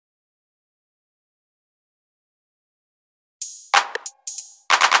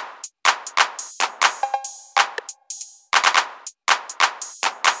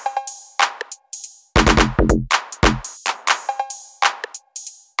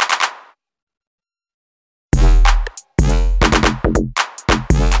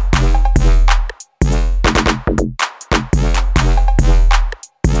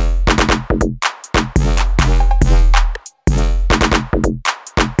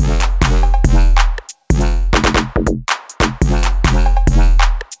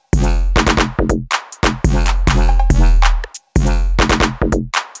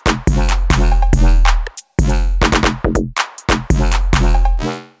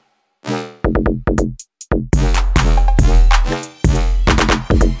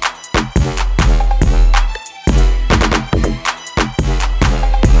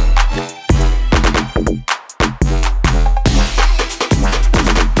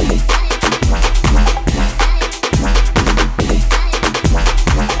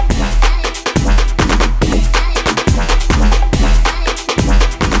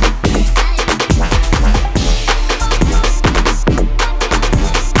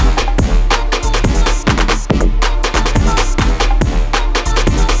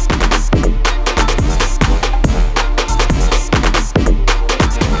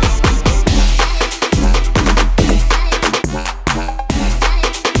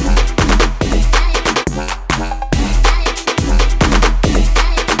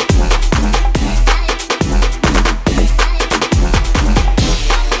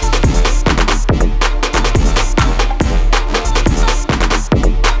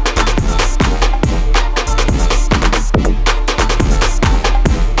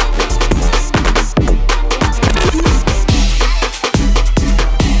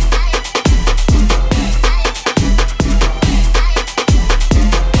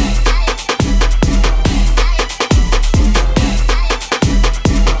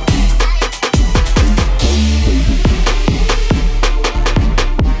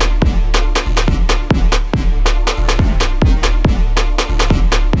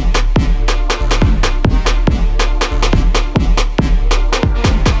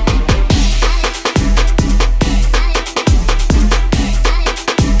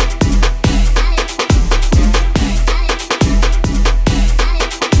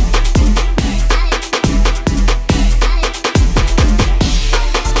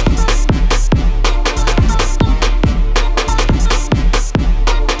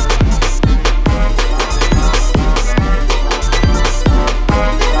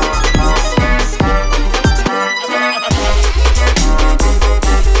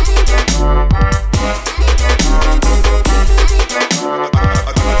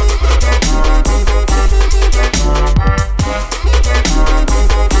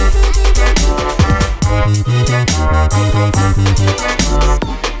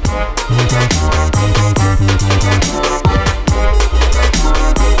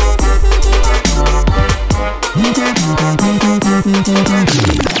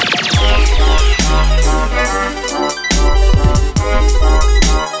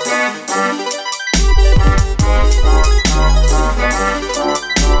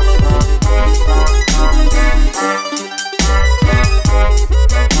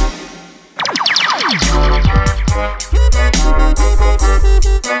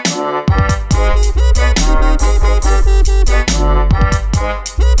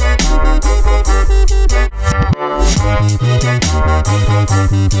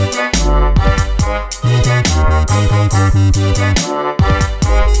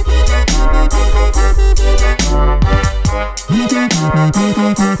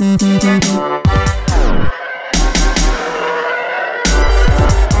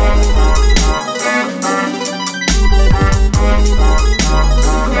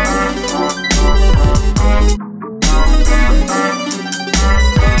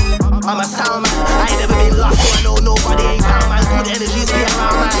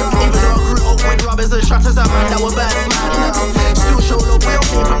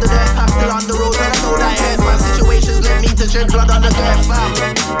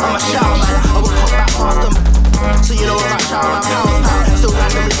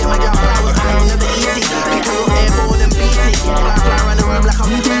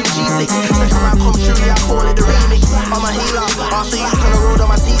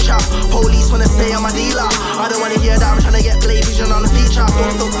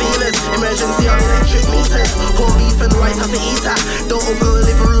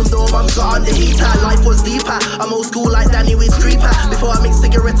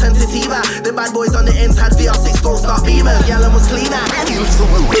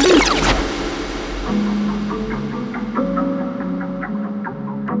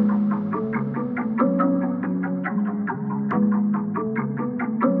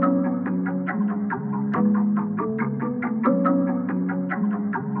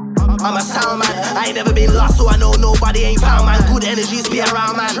I'm a sound man, I ain't never been lost, so I know nobody ain't found man. Good energies be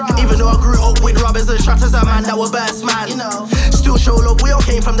around man. Even though I grew up with robbers and shutters, a man that were burst man. Still show love, we all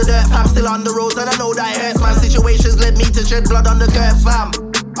came from the dirt fam. Still on the roads and I know that it hurts man. Situations led me to shed blood on the dirt fam.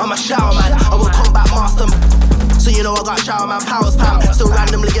 I'm a shower man, I will combat master. So you know I got shower man powers fam. Still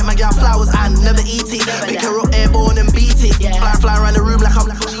randomly get my gal flowers and never eat it. Pick her up airborne and beat it. Fly around the room like I'm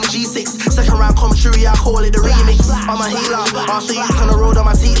G6. Second round come true, yeah I call it the remix. I'm a healer, after youth on the road I'm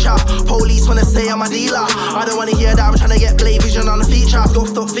a teacher. Police wanna say I'm a dealer. I don't wanna hear that, I'm tryna get play vision on the feature.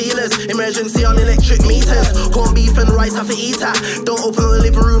 Scuffed up feelers, emergency on electric meters. Corn beef and rice have to eat her. Don't open the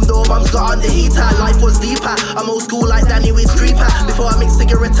living room door, mum's got on the heater. Life was deeper, I'm old school like Danny with Creeper. Before I mix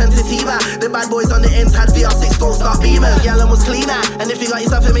cigarette and sativa, the bad boys on the ends had VR6 gold star beamers. Yellow was cleaner, and if you got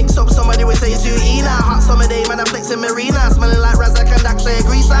yourself a mix up, somebody would say it's you Ena. Hot summer day, man, I'm flexing Marina. Smelling like Razak and Dakshay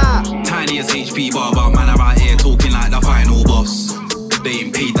Greaser. Tiny as HP bar, but man around here talking like the final boss. They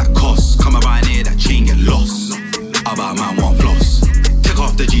ain't paid that cost. Come around here, that chain get lost. About man want floss. Take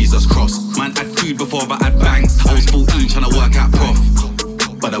off the Jesus cross. Man had food before I had bangs. I was 14 trying to work out prof,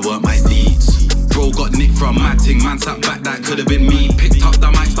 but I weren't my steeds. Bro got nicked from mad ting. Man sat back, that could've been me. Picked up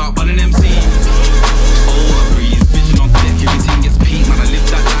that mic, start running MC. Oh, a breeze, vision on deck. Everything gets peak. Man, I live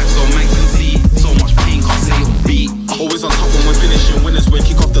that life so man can see. So much pain, can't say or beat. Always on top when we're finishing. Winners win,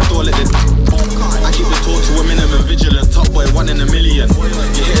 kick off the door, let it. I keep the talk to a minimum, vigilant. Top boy, 1 in a million.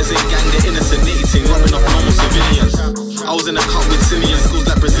 Your hitters ain't gang, they're innocent, nitty ting, robbing off normal civilians. I was in a cup with Syrians, schools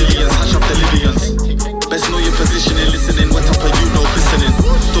like Brazilians, hash up the Libyans. Best know your position and listening, wet up and you know listening.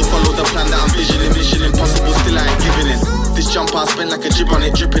 Still follow the plan that I'm visioning, mission impossible, still I ain't giving it. This jumper I spent like a jib on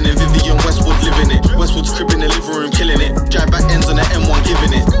it, dripping in Vivian Westwood living it. Westwood's crib in the living room killing it. Drive back ends on the M1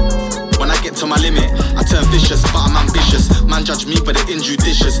 giving it. When I get to my limit, I turn vicious, but I'm ambitious. Man judge me, but they're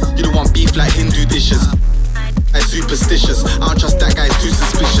injudicious. You don't want beef like Hindu dishes. I'm superstitious, I don't trust that guy, he's too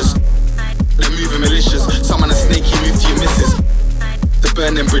suspicious. They're moving malicious, someone a snaky move to your missus. They're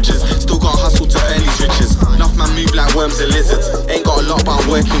burning bridges, still got hustle to earn these riches. Enough man move like worms and lizards. Ain't got a lot, but I'm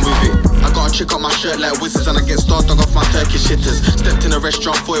working with it. I got a chick up my shirt like wizards, and I get star dog off my Turkish hitters. Stepped in a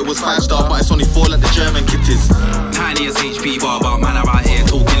restaurant, thought it was 5-star, but it's only 4 like the German kitties. Tiny as HP bar, but man around here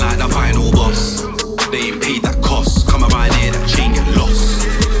talking like the final boss. They ain't paid that cost. Come around here, that chain get lost.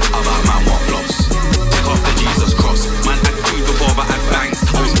 About man want floss. Take off the Jesus cross. Man had food before I had bangs.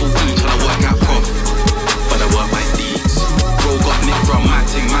 I was 14 trying to work out prof, but I weren't my steeds. Bro got nicked from mad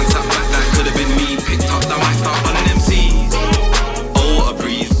ting. Man sat back, that could've been me. Picked up that mic, start running MCs. Oh, what a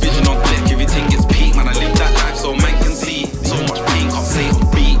breeze, vision on deck. Everything gets peak. Man, I live that life so man can see. So much pain, can't say on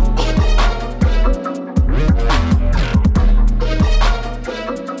beat.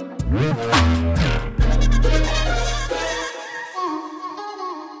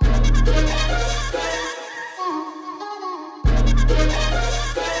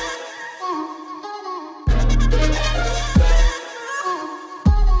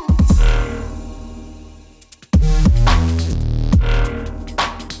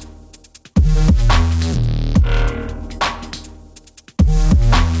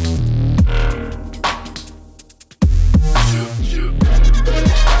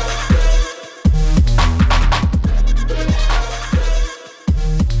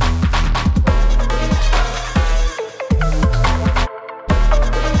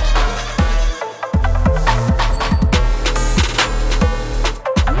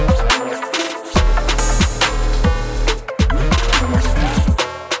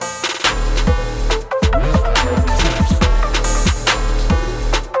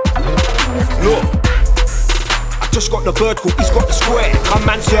 Look, I just got the bird call, he's got the square. Come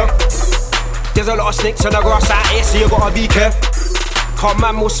man, sir. There's a lot of snakes on the grass out here, so you gotta be careful. Can't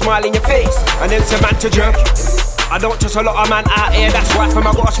man will smile in your face, and then some man to jerk. I don't trust a lot of man out here, that's why fam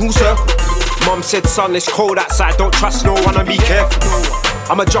I got a small circle. Mum said son, it's cold outside, don't trust no one and be careful.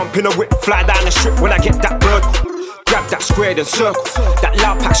 I'ma jump in a whip, fly down the strip when I get that bird call. Grab that square then circle, that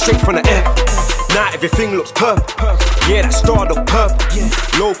loud pack straight from the air. Now everything looks purple, yeah that star look purple.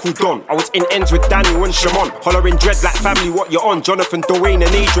 Local Don, I was in ends with Daniel and Shimon, hollering dread like family what you're on. Jonathan, Dwayne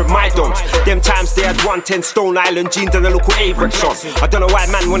and Adrian, my dons. Them times they had 110 Stone Island jeans and a local Avrex on. I don't know why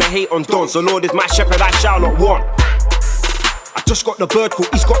man wanna hate on Don, so Lord is my shepherd, I shall not want. I just got the bird call,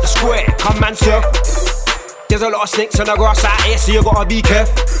 he's got the square. Come man sir, there's a lot of snakes on the grass out here, so you gotta be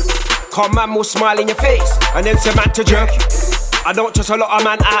careful. Can't man will smile in your face, and then some man to jerk. I don't trust a lot of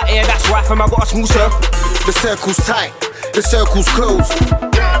man out here, that's why fam I got a small circle. The circle's tight, the circle's closed.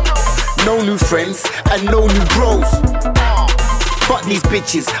 No new friends and no new bros. Fuck these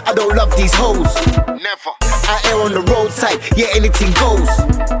bitches, I don't love these hoes. Never. Out here on the roadside, yeah anything goes.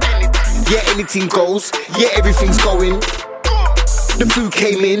 Yeah anything goes, yeah everything's going. The food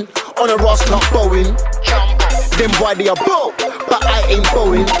came in on a Ross not Boeing. Them why they are broke, but I ain't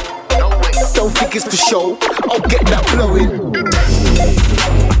bowing. Don't think it's for show, I'll get that blowing.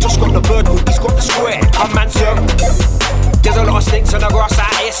 I just got the bird call, he's got the square. Come man sir, there's a lot of snakes on the grass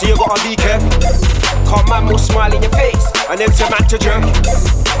out here, so you gotta be careful. Can't man will smile in your face, and then some man to jerk.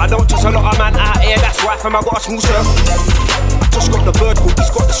 I don't trust a lot of man out here, that's why fam I got a small circle. I just got the bird call,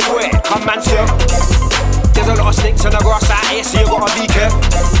 he's got the square. Come man sir, there's a lot of snakes on the grass out here, so you gotta be careful.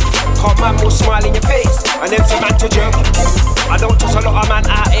 Can't man will smile in your face, and then some man to jerk. I don't trust a lot of man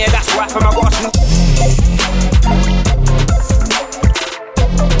out here, that's why fam I got a small.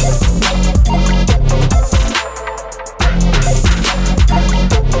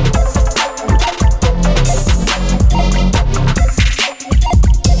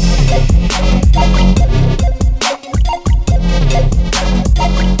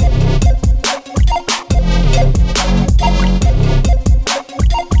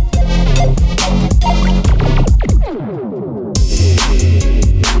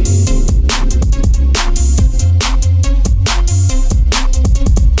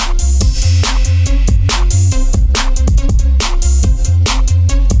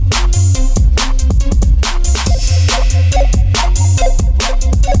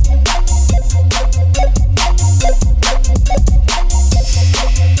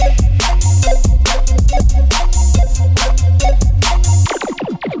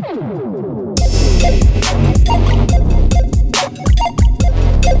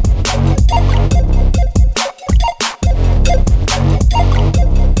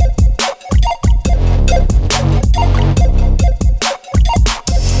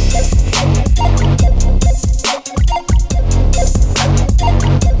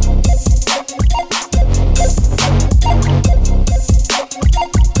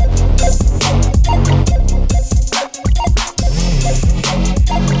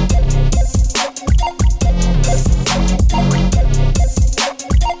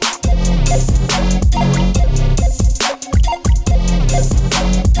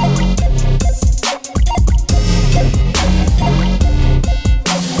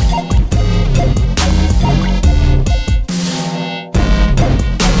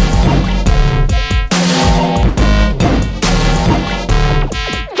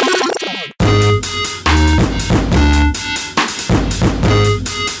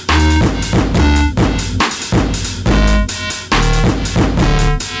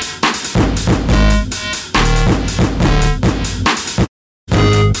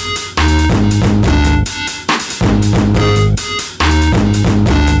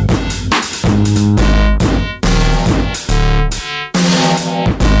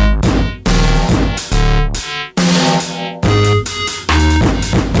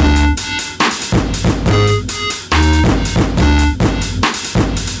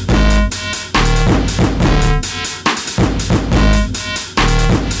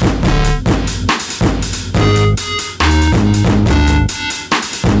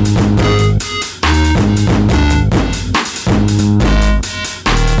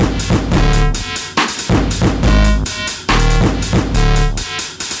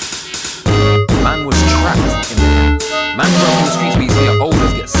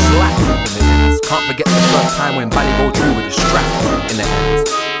 forget the first time when Bally go through with a strap in the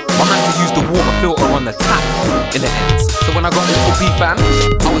ends. My man to use the water filter on the tap in the ends. So when I got a little B fan,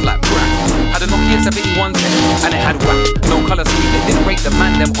 I was like, bruh. Had a Nokia 7110 and it had whack, no colour scheme. They didn't rate the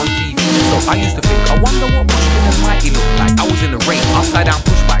man them on TV. So I used to think, I wonder what Mushkin and Mighty looked like. I was in the rain, upside down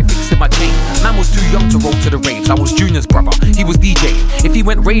push bike, fixing my chain. Junior's brother, he was DJing. If he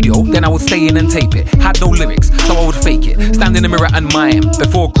went radio, then I would stay in and tape it. Had no lyrics, so I would fake it. Stand in the mirror and mime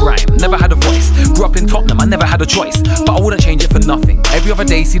before grime. Never had a voice. Grew up in Tottenham, I never had a choice, but I wouldn't change it for nothing. Every other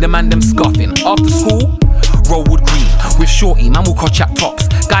day, see the man them scuffing. After school, Rollwood Green with Shorty, man will call chat tops.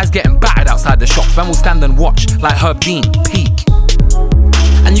 Guys getting battered outside the shops, man will stand and watch like Herb Dean, peak.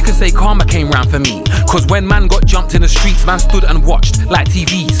 And you can say karma came round for me, cause when man got jumped in the streets, man stood and watched like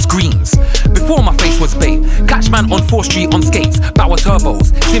TV screens. Before my face was bait, catch man on 4th Street on skates, Bauer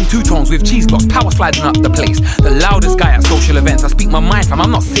turbos, sim 2-tones with cheese blocks, power sliding up the place. The loudest guy at social events, I speak my mind fam, I'm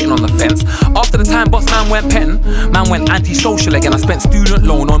not sitting on the fence. After the time boss man went pen, man went anti-social again. I spent student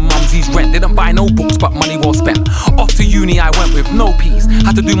loan on mumsy's rent, didn't buy no books but money well spent. Off to uni I went with no peas,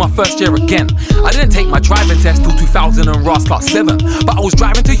 had to do my first year again. I didn't take my driving test till 2000 and Ross class 7, but I was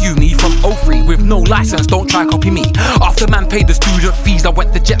driving to uni from 03 with no license, don't try copy me. After man paid the student fees, I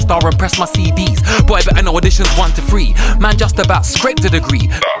went to Jetstar and pressed my CDs. Boy better know auditions 1 to 3, man just about scraped a degree.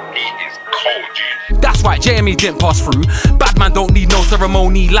 That's right, JME didn't pass through. Bad man don't need no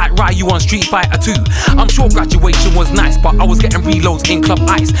ceremony like Ryu on Street Fighter 2. I'm sure graduation was nice, but I was getting reloads in Club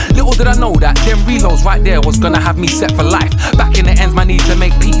Ice. Little did I know that them reloads right there was gonna have me set for life. Back in the ends, man need to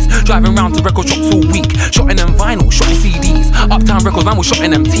make peace. Driving round to record shops all week, shotting them vinyl, shotting CDs. Uptown Records, man was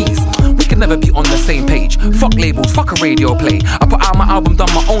shotting them tees. We could never be on the same page. Fuck labels, fuck a radio play. I put out my album,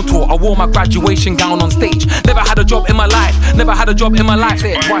 done my own tour. I wore my graduation gown on stage. Never had a job in my life, never had a job in my life.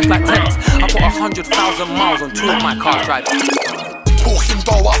 Say it twice like tense. I put 100,000 miles on 2 of my cars driving. Talking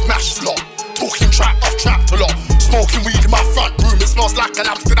dough, I've mashed a lot. Talking trap, I've trapped a lot. Smoking weed in my front room, it smells like an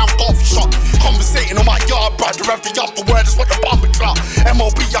Amsterdam coffee shop. Conversating on my yard, brother, every other word is what the bomber clout.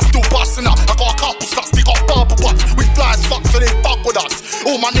 MOB, I'm still busting up. I got a couple sluts, they got barber butts. We fly as fuck, so they fuck with us.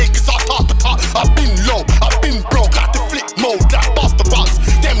 All my niggas are top to top. I've been low, I've been broke, had to flip mode, like Buster Butts.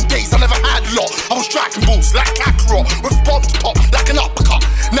 Them days I never had a lot. I was striking balls like Kakarot, with bombs to pop like an uppercut.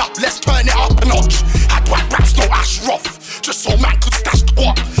 Now let's turn it up a notch. Had white raps, no ash rough, just so man could stash the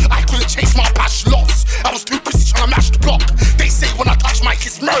guap. I couldn't chase my patch lots, I was too busy trying to mash the block. They say when I touch Mike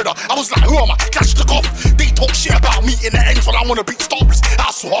it's murder. I was like, who am I? Catch the cough. They talk shit about me in the end when I wanna beat stoppers.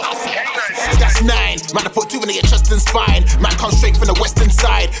 That's what. That's 9. Man, I put 2 in your chest and spine. Man, come straight from the western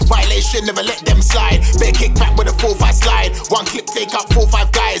side. Violation, never let them slide. Better kick back with a 4-5 slide. 1 clip, take out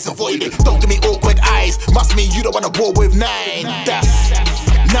 4-5 guys. Avoid it. Don't give me awkward eyes. Must mean you don't wanna war with 9. That's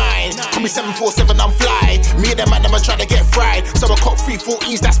 9. Call me 747, I'm fly. Me and them man, I'ma try to get fried. So I caught 3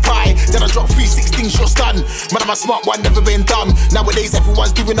 14s, that's pie. Then I drop 3 16s, you're stunned. Man, I'm a smart one, never been dumb. Nowadays,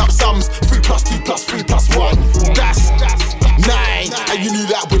 everyone's doing up sums. 3 + 2 + 3 + 1. That's 9. And you knew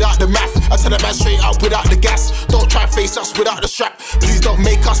that without the math. I tell the man straight up without the gas. Don't try face us without the strap. Please don't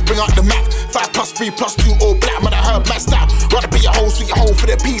make us bring out the map. 5 + 3 + 2 all black. Man, I heard man stop. Rather be your whole sweet hole for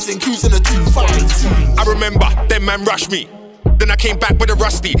the P's and Q's and the 2 5. I remember, them man rushed me. Then I came back with a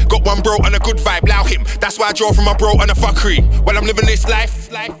rusty. Got one bro and a good vibe, allow him. That's why I draw from my bro and a fuckery. While I'm living this life,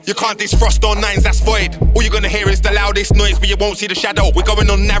 you can't defrost on 9s, that's void. All you're gonna hear is the loudest noise, but you won't see the shadow. We're going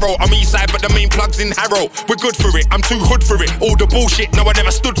on narrow, I'm east side, but the main plug's in Harrow. We're good for it, I'm too hood for it. All the bullshit, no I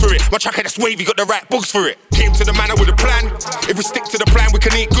never stood for it. My tracker that's wavy, got the right books for it. Came to the manor with a plan. If we stick to the plan, we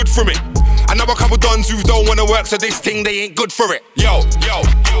can eat good from it. I know a couple dons who don't wanna work, so this thing, they ain't good for it. Yo,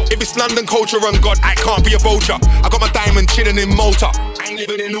 if it's London culture and God, I can't be a vulture. I got my diamond chilling in Malta. I ain't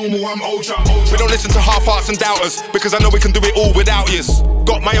living in normal, I'm ultra. We don't listen to half-hearts and doubters, because I know we can do it all without yous.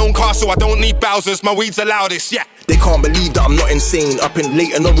 Got my own car, so I don't need Bowsers. My weed's the loudest, yeah. They can't believe that I'm not insane. Up in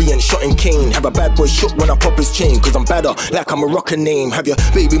Leighton Orient, shot in Kane. Have a bad boy shook when I pop his chain, cause I'm badder, like I'm a rocker name. Have your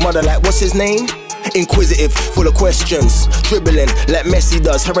baby mother like, what's his name? Inquisitive, full of questions. Dribbling, like Messi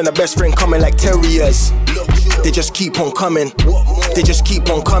does. Her and her best friend coming like terriers. They just keep on coming. They just keep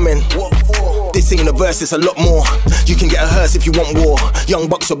on coming. This ain't a verse, it's a lot more. You can get a hearse if you want war. Young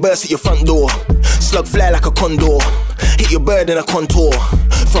bucks will burst at your front door. Slug fly like a condor. Hit your bird in a contour.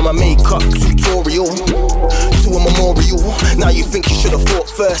 From a makeup tutorial to a memorial. Now you think you should have thought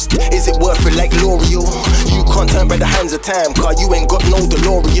first. Is it worth it like L'Oreal? You can't turn by the hands of time, car you ain't got no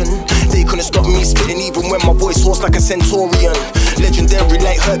DeLorean. They couldn't stop me spitting even when my voice was like a centurion. Legendary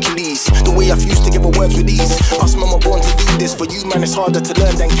like Hercules. The way I fuse to give her words with ease. Us man were born to do this, for you man it's harder to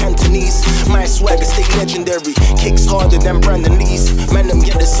learn than Cantonese. My swagger stay legendary. Kicks harder than Brandon Lee's. Man them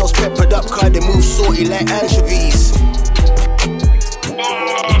get themselves peppered up, car they move salty like anchovies.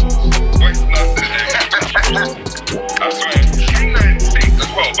 West London. I swear, K9 stinks as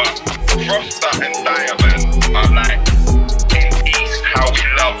well, but Froster and Diamond are like in East how we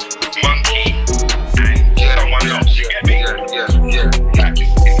love Monkey and someone else, you get me?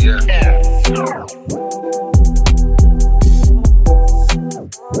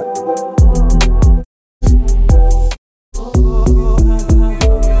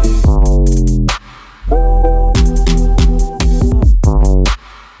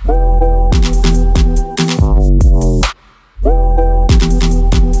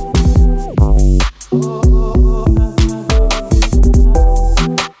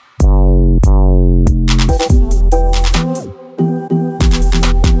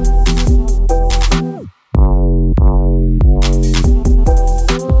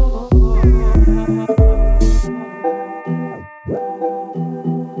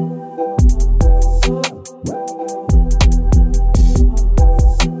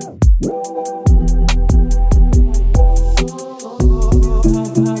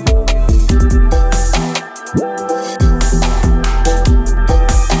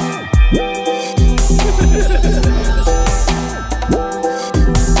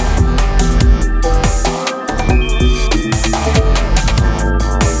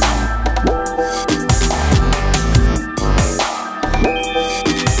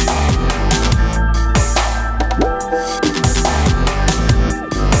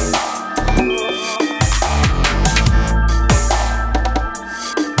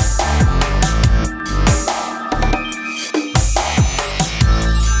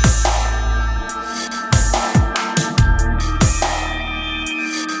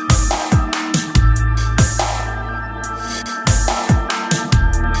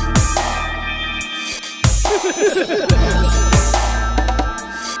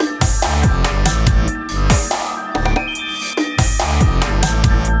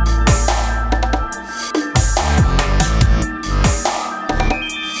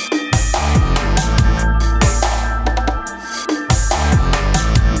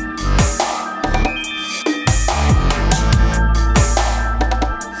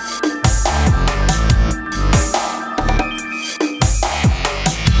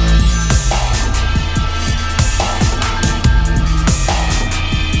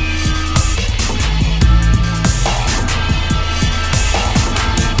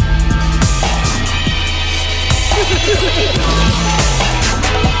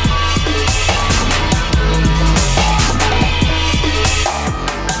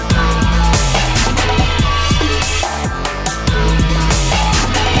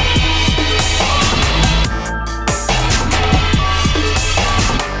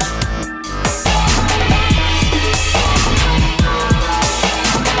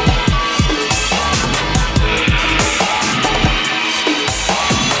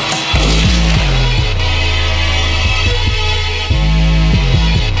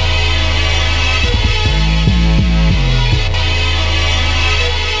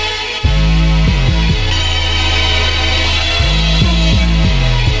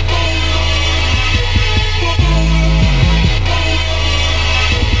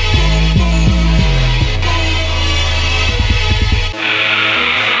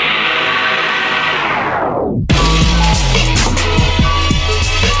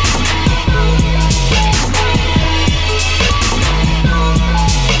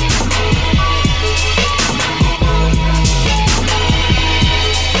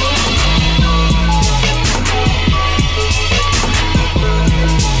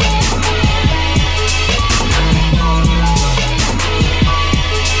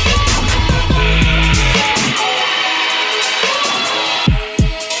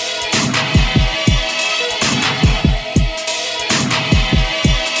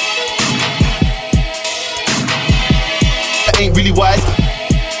 Ain't really wise.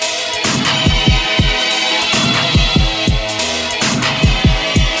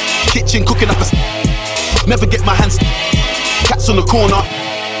 Kitchen cooking up never get my hands. Cats on the corner,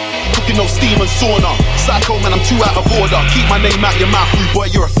 cooking no steam and sauna. Psycho man, I'm too out of order. Keep my name out your mouth, rude boy.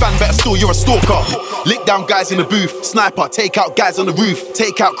 You're a fan, better still, you're a stalker. Lick down guys in the booth, sniper, take out guys on the roof,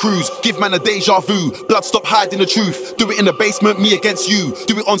 take out crews, give man a deja vu. Blood stop hiding the truth. Do it in the basement, me against you.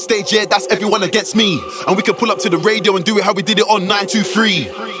 Do it on stage, yeah, that's everyone against me. And we can pull up to the radio and do it how we did it on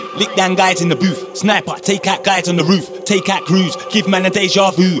 923. Lick down guys in the booth, sniper, take out guys on the roof, take out crews, give man a deja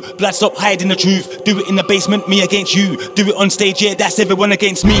vu. Blood stop hiding the truth. Do it in the basement, me against you. Do it on stage, yeah, that's everyone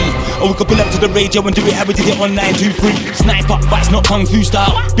against me. Or we could pull up to the radio and do it how we did it on 923. Sniper, but it's not kung fu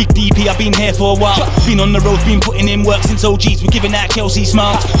style. Big DP, I've been here for a while. Been on the road, been putting in work since OGs. We're giving out Chelsea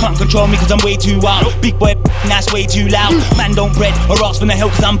smiles. Can't control me cause I'm way too wild. Big boy, that's way too loud. Man don't bread or ask for the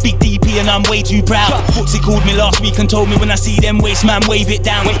help cause I'm big DP and I'm way too proud. Footsie called me last week and told me when I see them waste man, wave it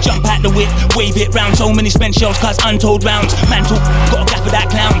down. Jump out the whip, wave it round. So many spent shells cause untold rounds. Man talk, got a gaff for that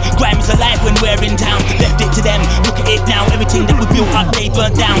clown. Grime is alive when we're in town. Left it to them, look at it now. Everything that we built up, they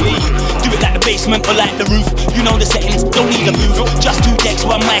burnt down. Do it like the basement or like the roof. You know the settings, don't need a move. Just 2 decks,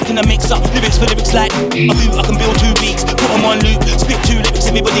 1 mic and a mixer. Lyrics for lyrics like a boot, I can build 2 beats. Put them on loop, spit 2 lyrics,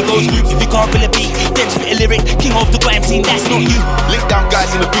 everybody goes loop. If you can't feel a beat, then spit a lyric. King of the grime scene, that's not you. Lick down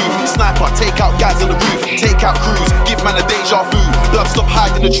guys in the booth, sniper, take out guys on the roof, take out crews, give man a deja vu. Blood stop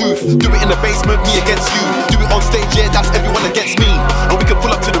hiding the truth. Do it in the basement, me against you. Do it on stage, yeah, that's everyone against me. And we can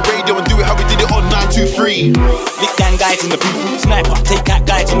pull up to the radio and do it how we did it on 923. Lick down guys in the booth, sniper, take out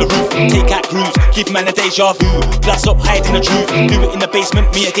guys on the roof, take out crews, give man a deja vu. Blood stop hiding the truth. Do it in the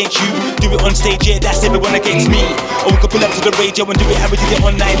basement, me against you. Do it on stage, yeah, that's everyone against me. Or we can pull up to the radio and do it how we did it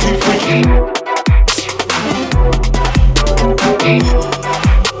on 923.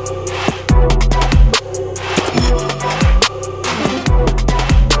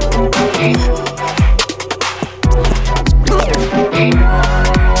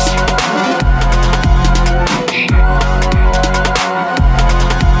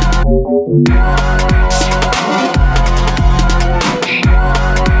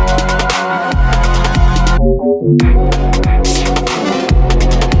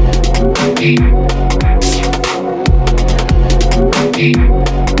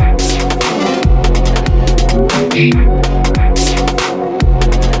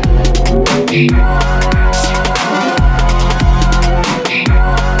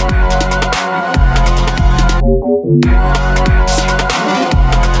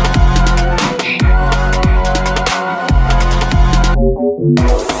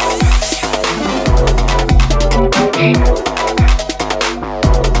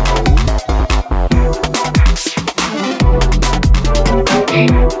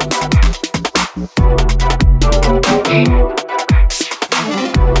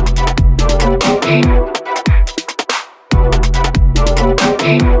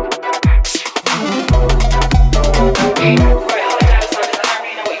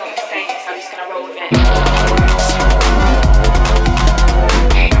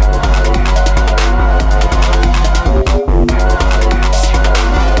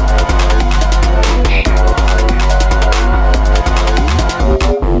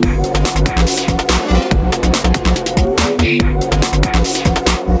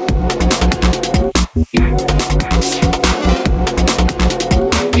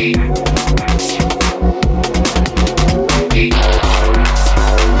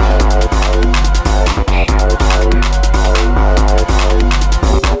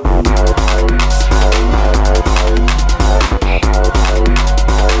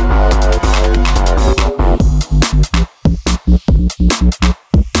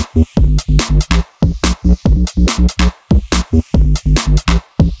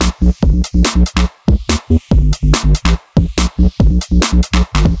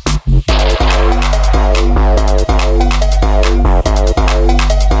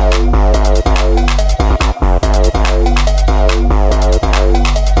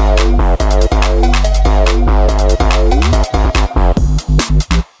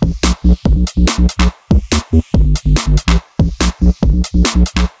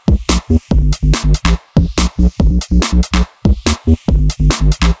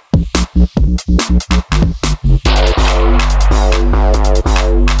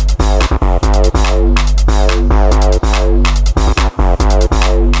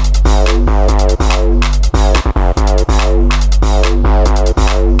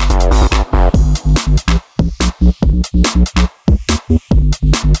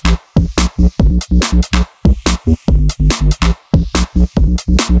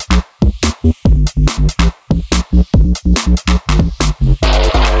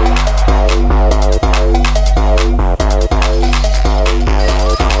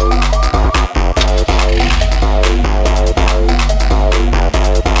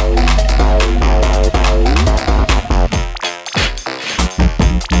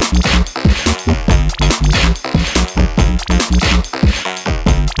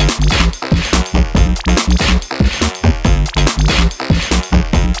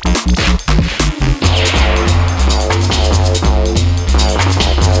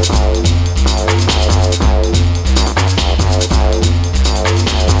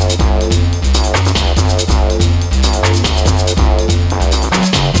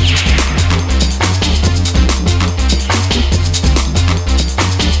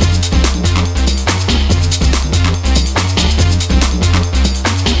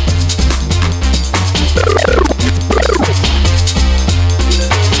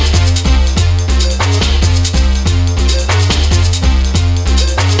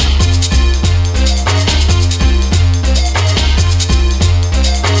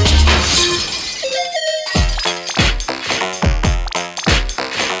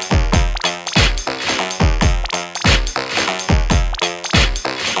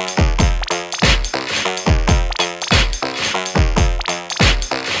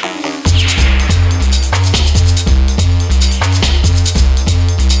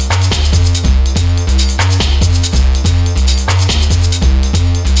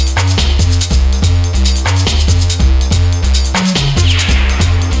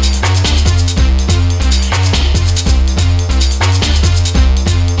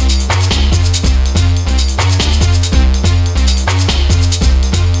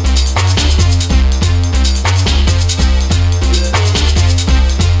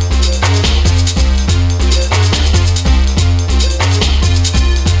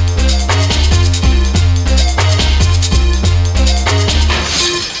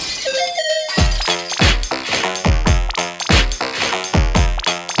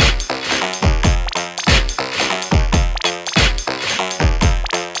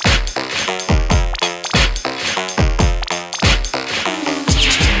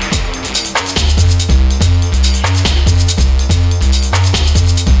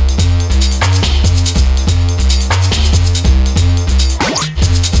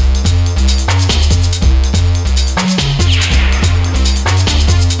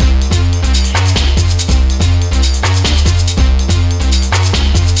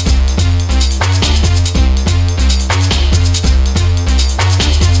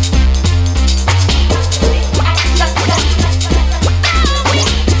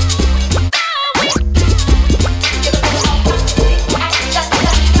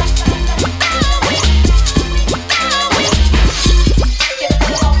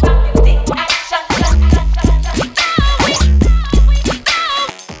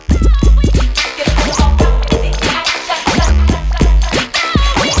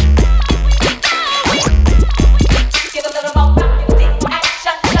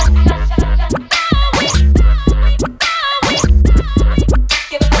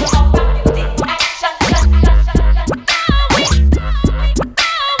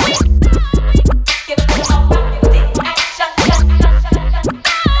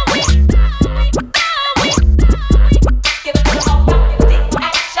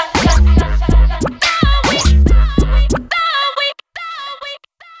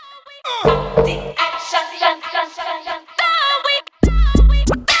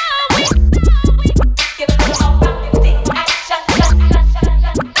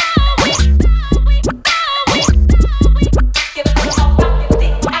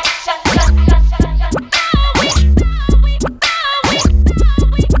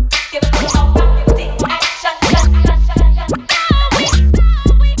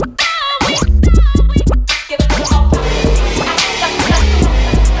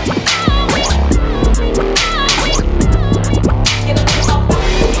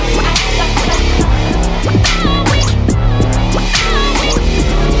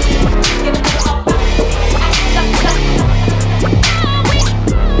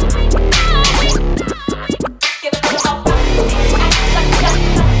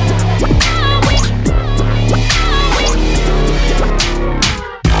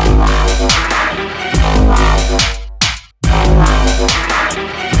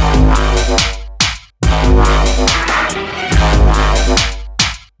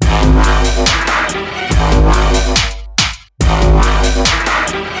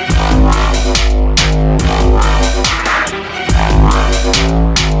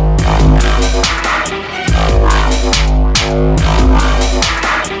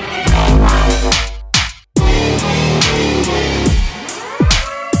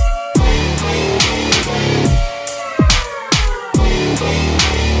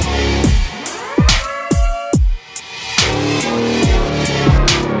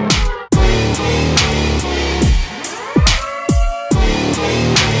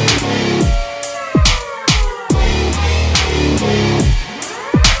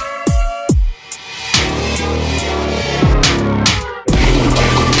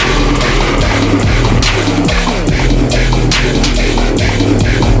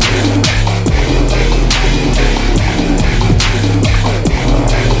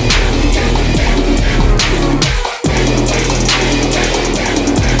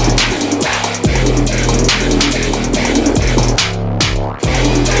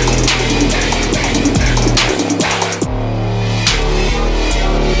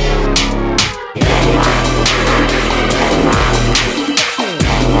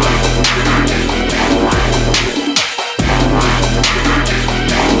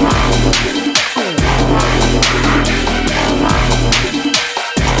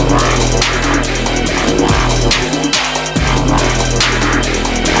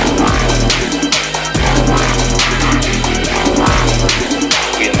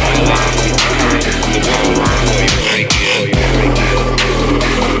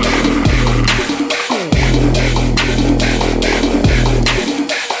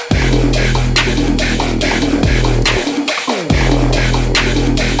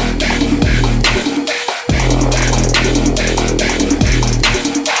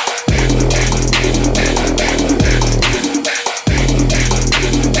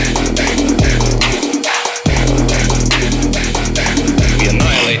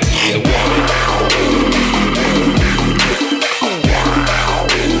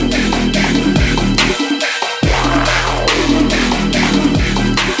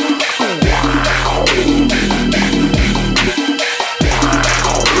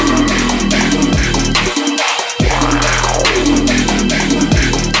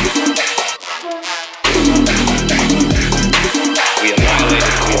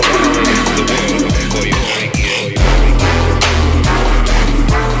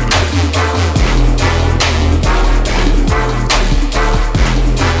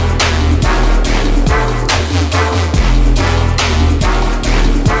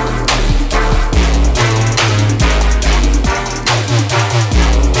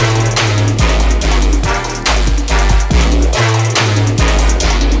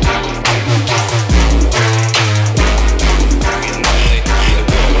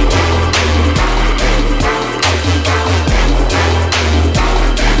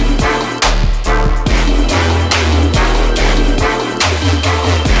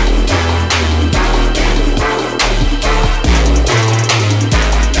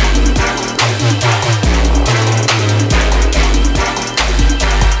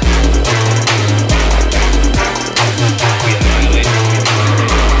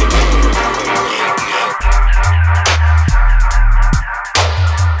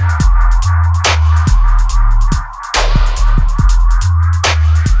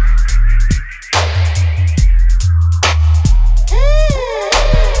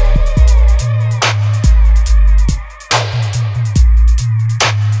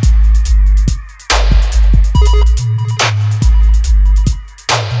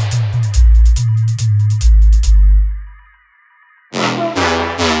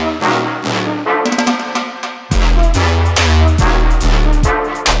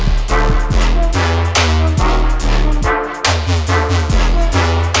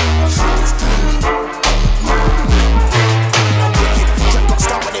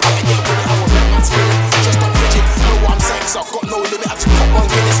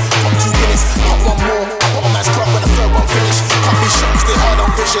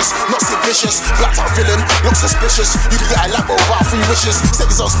 vicious, not Sid Vicious. Blacked out villain, looks suspicious. You can get a Lambo without 3 wishes.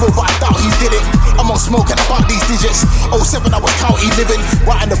 Said he's on smoke, but I doubt he did it. I'm on smoke and about these digits. 07, I was county living.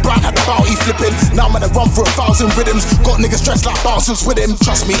 Right in the brown, had the bounty flipping. Now I'm gonna run through 1,000 rhythms. Got niggas dressed like bouncers with him.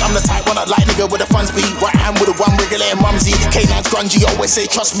 Trust me, I'm the type one I like nigga with the funds be. Right hand with a one regulating mumsy. K9's grungy, always say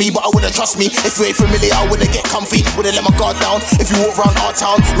trust me, but I wouldn't trust me. If you ain't familiar, I wouldn't get comfy. Wouldn't let my guard down. If you walk round our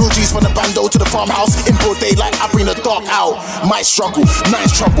town, real G's from the bando to the farmhouse. In broad daylight, I bring the dark out. My struggle,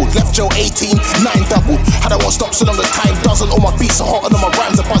 9's trouble. Left Joe 18, 9 double. And I won't stop so long as time doesn't. All my beats are hot and all my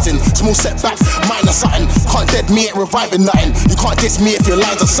rhymes are buzzing. Small setback, mine are something. Can't dead me, ain't reviving nothing. You can't diss me if your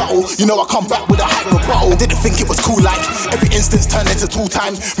lines are subtle. You know I come back with a hype rebuttal. I didn't think it was cool like every instance turned into 2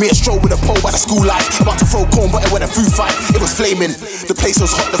 times. Me and Stroll with a pole by the school light. About to throw corn but it went a food fight. It was flaming, the place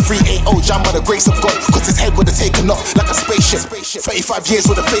was hot. The 380 jam by the grace of God. Cause his head would have taken off like a spaceship. 35 years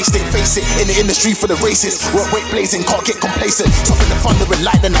with a face, they face it. In the industry for the races. Work weight blazing, can't get complacent. Top in the thunder with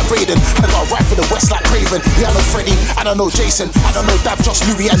lightning like Raiden. And I got right for the west like Craven. Yeah, I know Freddy, and I know Jason. I don't know Dav, Josh,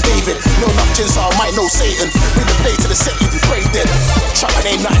 Louis and David. No enough gin, so I might know Satan. Bring the play to the set, you be prayed dead. Trapping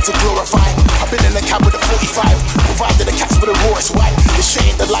ain't nothing to glorify. I've been in the cab with a 45. Provided the cats with a rawest white. The shit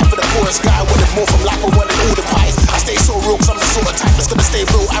ain't the life of the poorest guy. Wanted more from life, I wanted all the pies. I stay so real cause I'm the sort of type that's gonna stay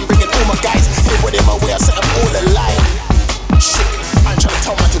real. I'm bringing all my guys. They went in my way, I set them all alive. Shit, I ain't trying to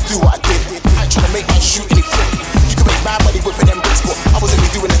tell man to do what I did. I ain't trying to make man shoot any prick. You can make mad money whipping them bricks, but I was only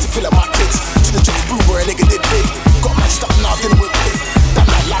doing this to fill up my kids. To the judge boom where a nigga did big. Got my stuff now, dealing with big. That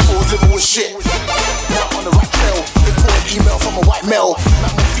night life I was living with shit. Now I'm on the right trail. Important email from a white male. Man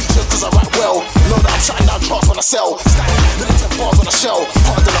more features cause I write well. Know that I'm shutting down charts when I sell. Standing militant bars on a shell.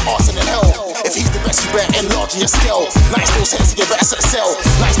 Harder than the arson in hell. If he's the best, you better enlarge your scale. Nice those heads, so you better set sail.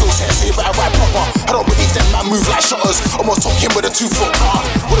 Nice those heads, so you better ride proper. I don't believe them man move like shutters. Almost took him with a 2-foot car.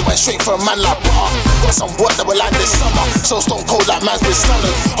 Would've went straight for a man like butter. Got some work that will land this summer. So stone cold like man's been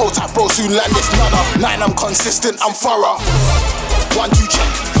stunning. Hold tight bro, soon land this nunner. 9 I'm consistent, I'm thorough. 1, 2 check.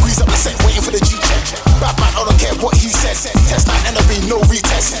 Squeeze up the set, waiting for the G check. Bad man, I don't care what he says. Test night and there'll be no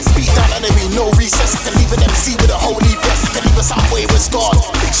retest. Beat down and there'll be no recess. I can leave an MC with a holy vest. I can leave a sound wave with scars.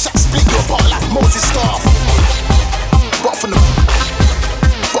 Big shot split you apart like Moses' staff. Brought from the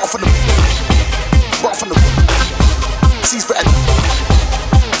C's better.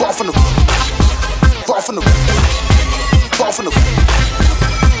 Brought from the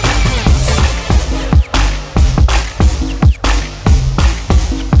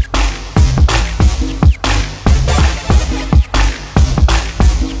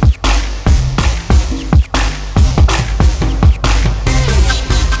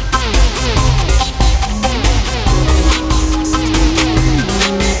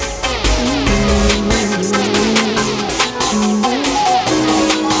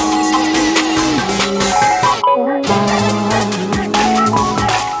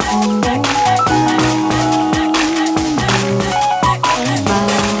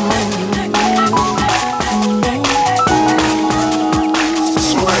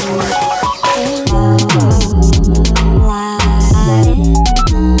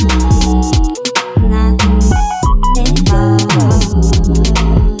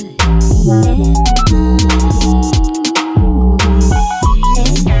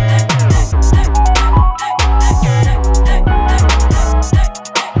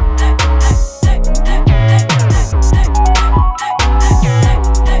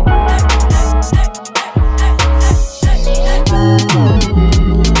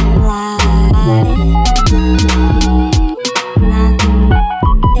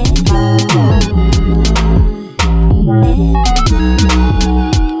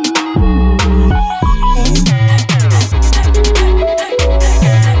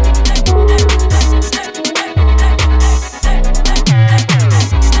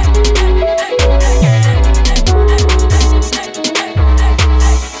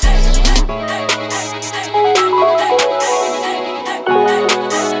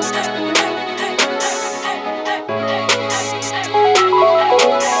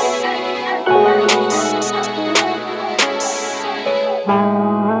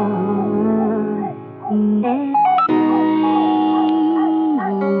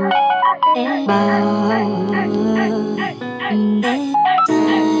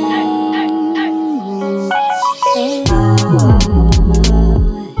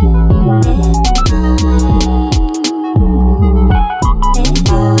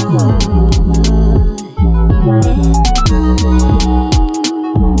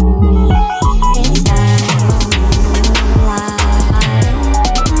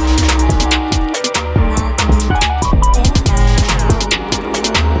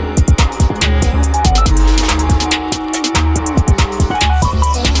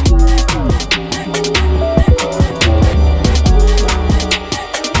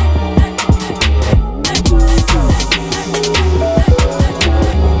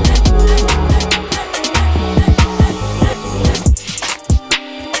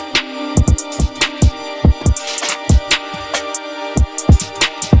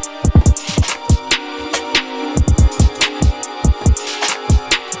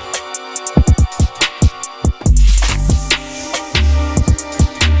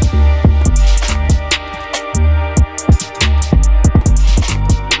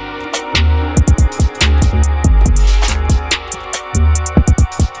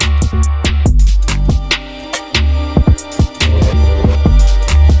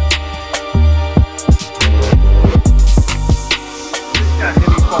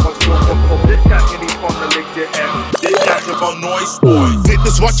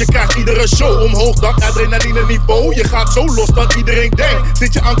iedere show omhoog, dan adrenaline niveau. Je gaat zo los dat iedereen denkt,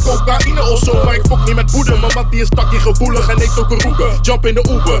 zit je aan cocaïne of zo? Maar ik fok niet met poeder, mijn mattie is takkie gevoelig en heeft ook een roepen. Jump in de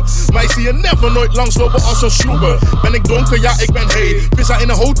Uber, mij zie je never nooit langslopen als een sloeber. Ben ik donker? Ja, ik ben heet. Vissa in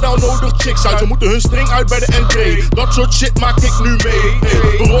een hotel nodig chicks uit, we moeten hun string uit bij de entree. Dat soort shit maak ik nu mee.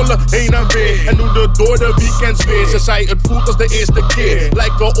 We rollen heen en weer en doen het door de weekends weer. Ze zei het voelt als de eerste keer,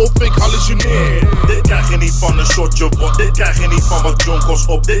 lijkt wel of ik hallucineer. Dit krijg je niet van een shotje wod, dit krijg je niet van wat jonkos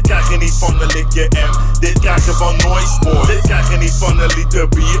op. Dit krijg je niet van een likje M, dit krijg je van noise boy. Dit krijg je niet van een liter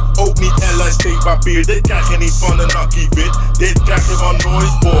bier, ook niet LSD papier. Dit krijg je niet van een akkie wit, dit krijg je van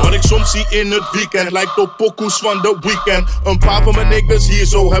noise boy. Wat ik soms zie in het weekend lijkt op pokoes van de weekend. Een paar van mijn niggas hier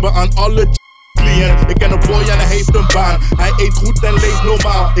zo hebben aan alle cliënt. Ik ken een boy en hij heeft een baan. Hij eet goed en leeft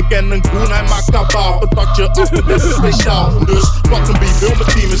normaal. Ik ken een goon, hij maakt kabaal. Patatje af, dat is speciaal. Dus pak een beat, heel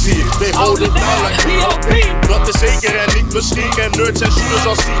mijn team is hier. They hold it down like B.O.P. Dat is zeker en niet misschien. Ik ken nerds en shooters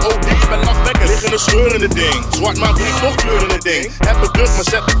als COD. Ik ben lachwekker, liggen een scheurende ding. Zwart maar brengt toch kleurende ding. Heb het druk, maar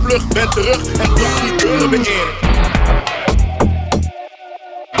zet de vlucht, ben terug en plak die deuren weer in.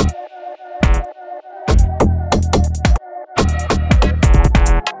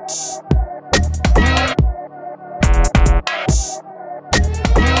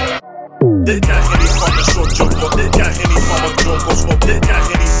 Dit krijg je niet van een shotje op, dit krijg je niet van wat jonkos op. Dit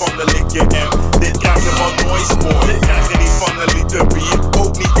krijg je niet van een likje M, dit krijg je van noise boy. Dit krijg je niet van een liter bier,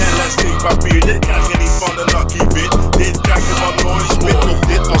 ook niet LSD papier. Dit krijg je niet van een akkie wit, dit krijg je van noise boy. Spit op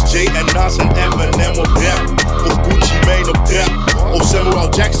dit als Jay en naast een M&M op rap. Of Gucci Mane op trap, of Samuel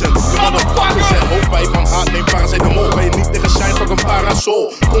Jackson. Je motherfucker zegt hoofdpijn van haat, neem paracetamol. Ben je niet tegen shine, pak een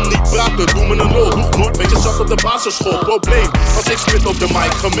parasol. Kom niet praten, doe me een lol. Doe nooit, weet je zat op de basisschool. Probleem, als ik spit op de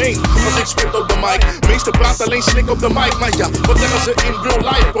mic, gemeen. Als ik spit op de mic, meesten praten alleen slik op de mic. Maar ja, wat zeggen ze in real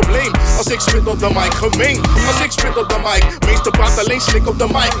life? Probleem, als ik spit op de mic, gemeen. Als ik spit op de mic, meesten praten alleen slik op de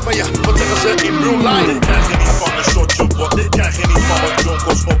mic. Maar ja, wat zeggen ze in real life? Dit krijg je niet van een shotje wod, dit krijg je niet van wat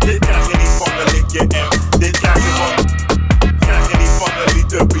jonkos op. Dit krijg je niet van een likje M, dit krijg je van een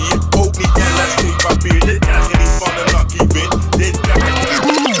liter bier, ook niet LSD papier. Dit krijg je niet van een akkie wit, dit krijg je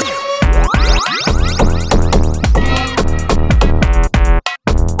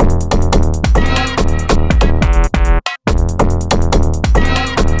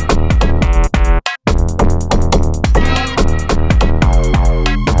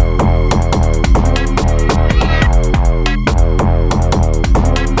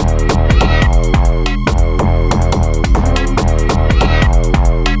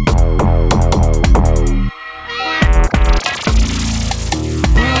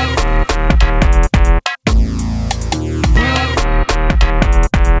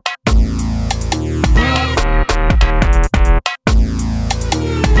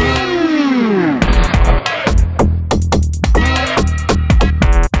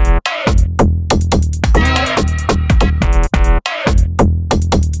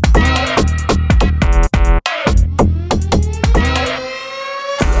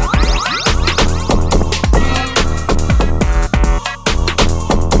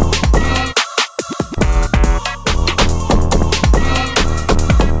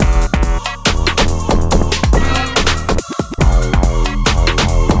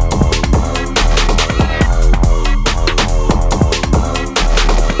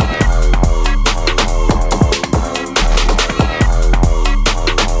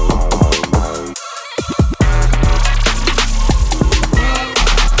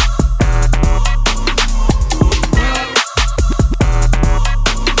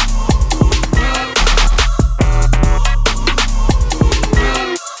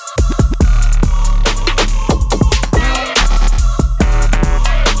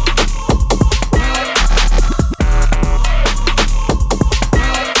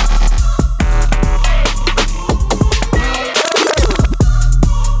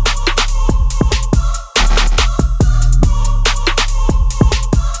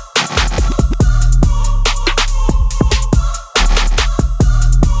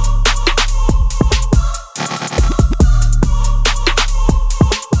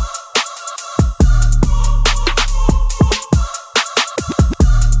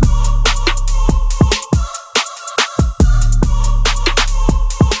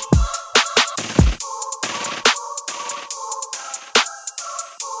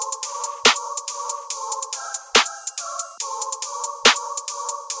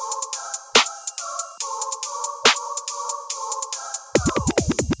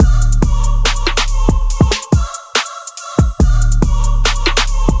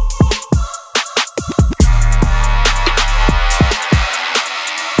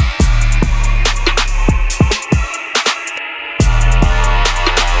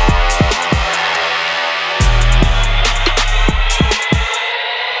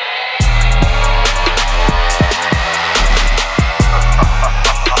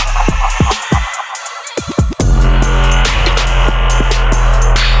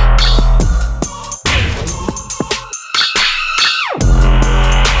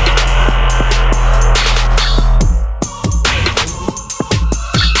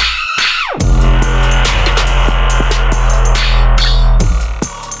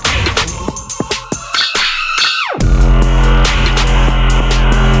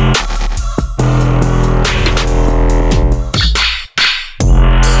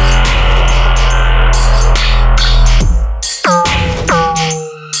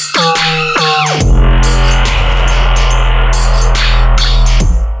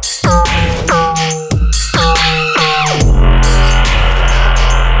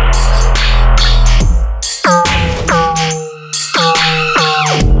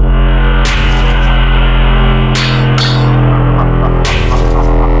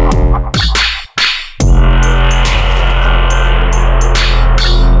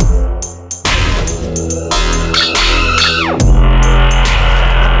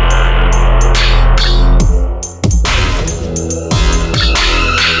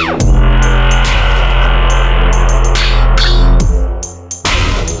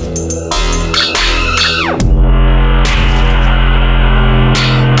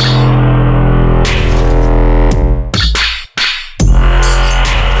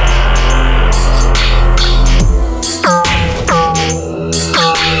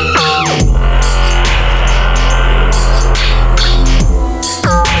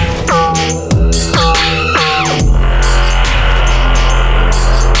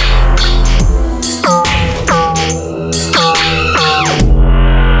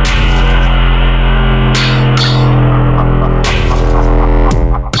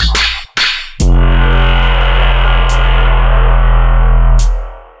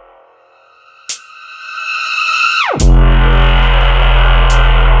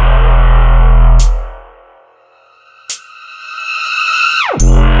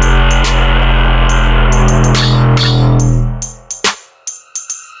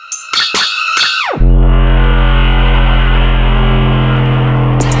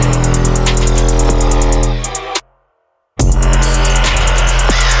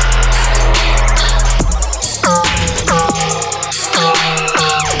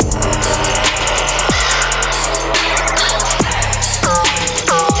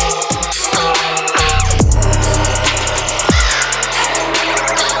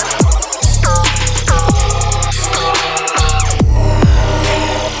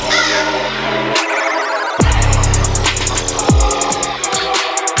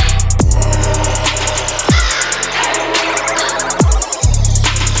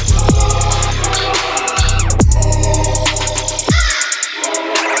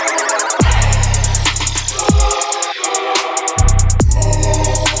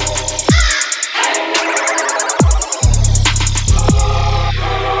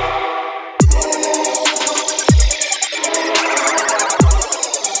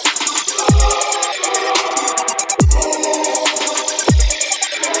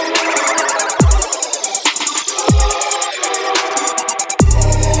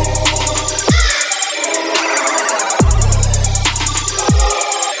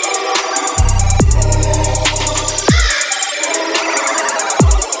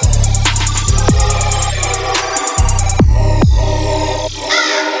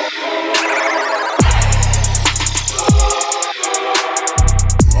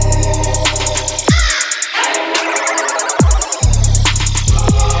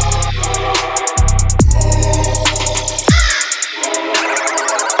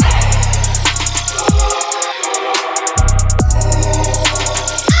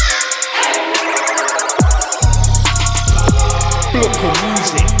block of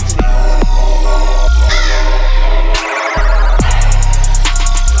music.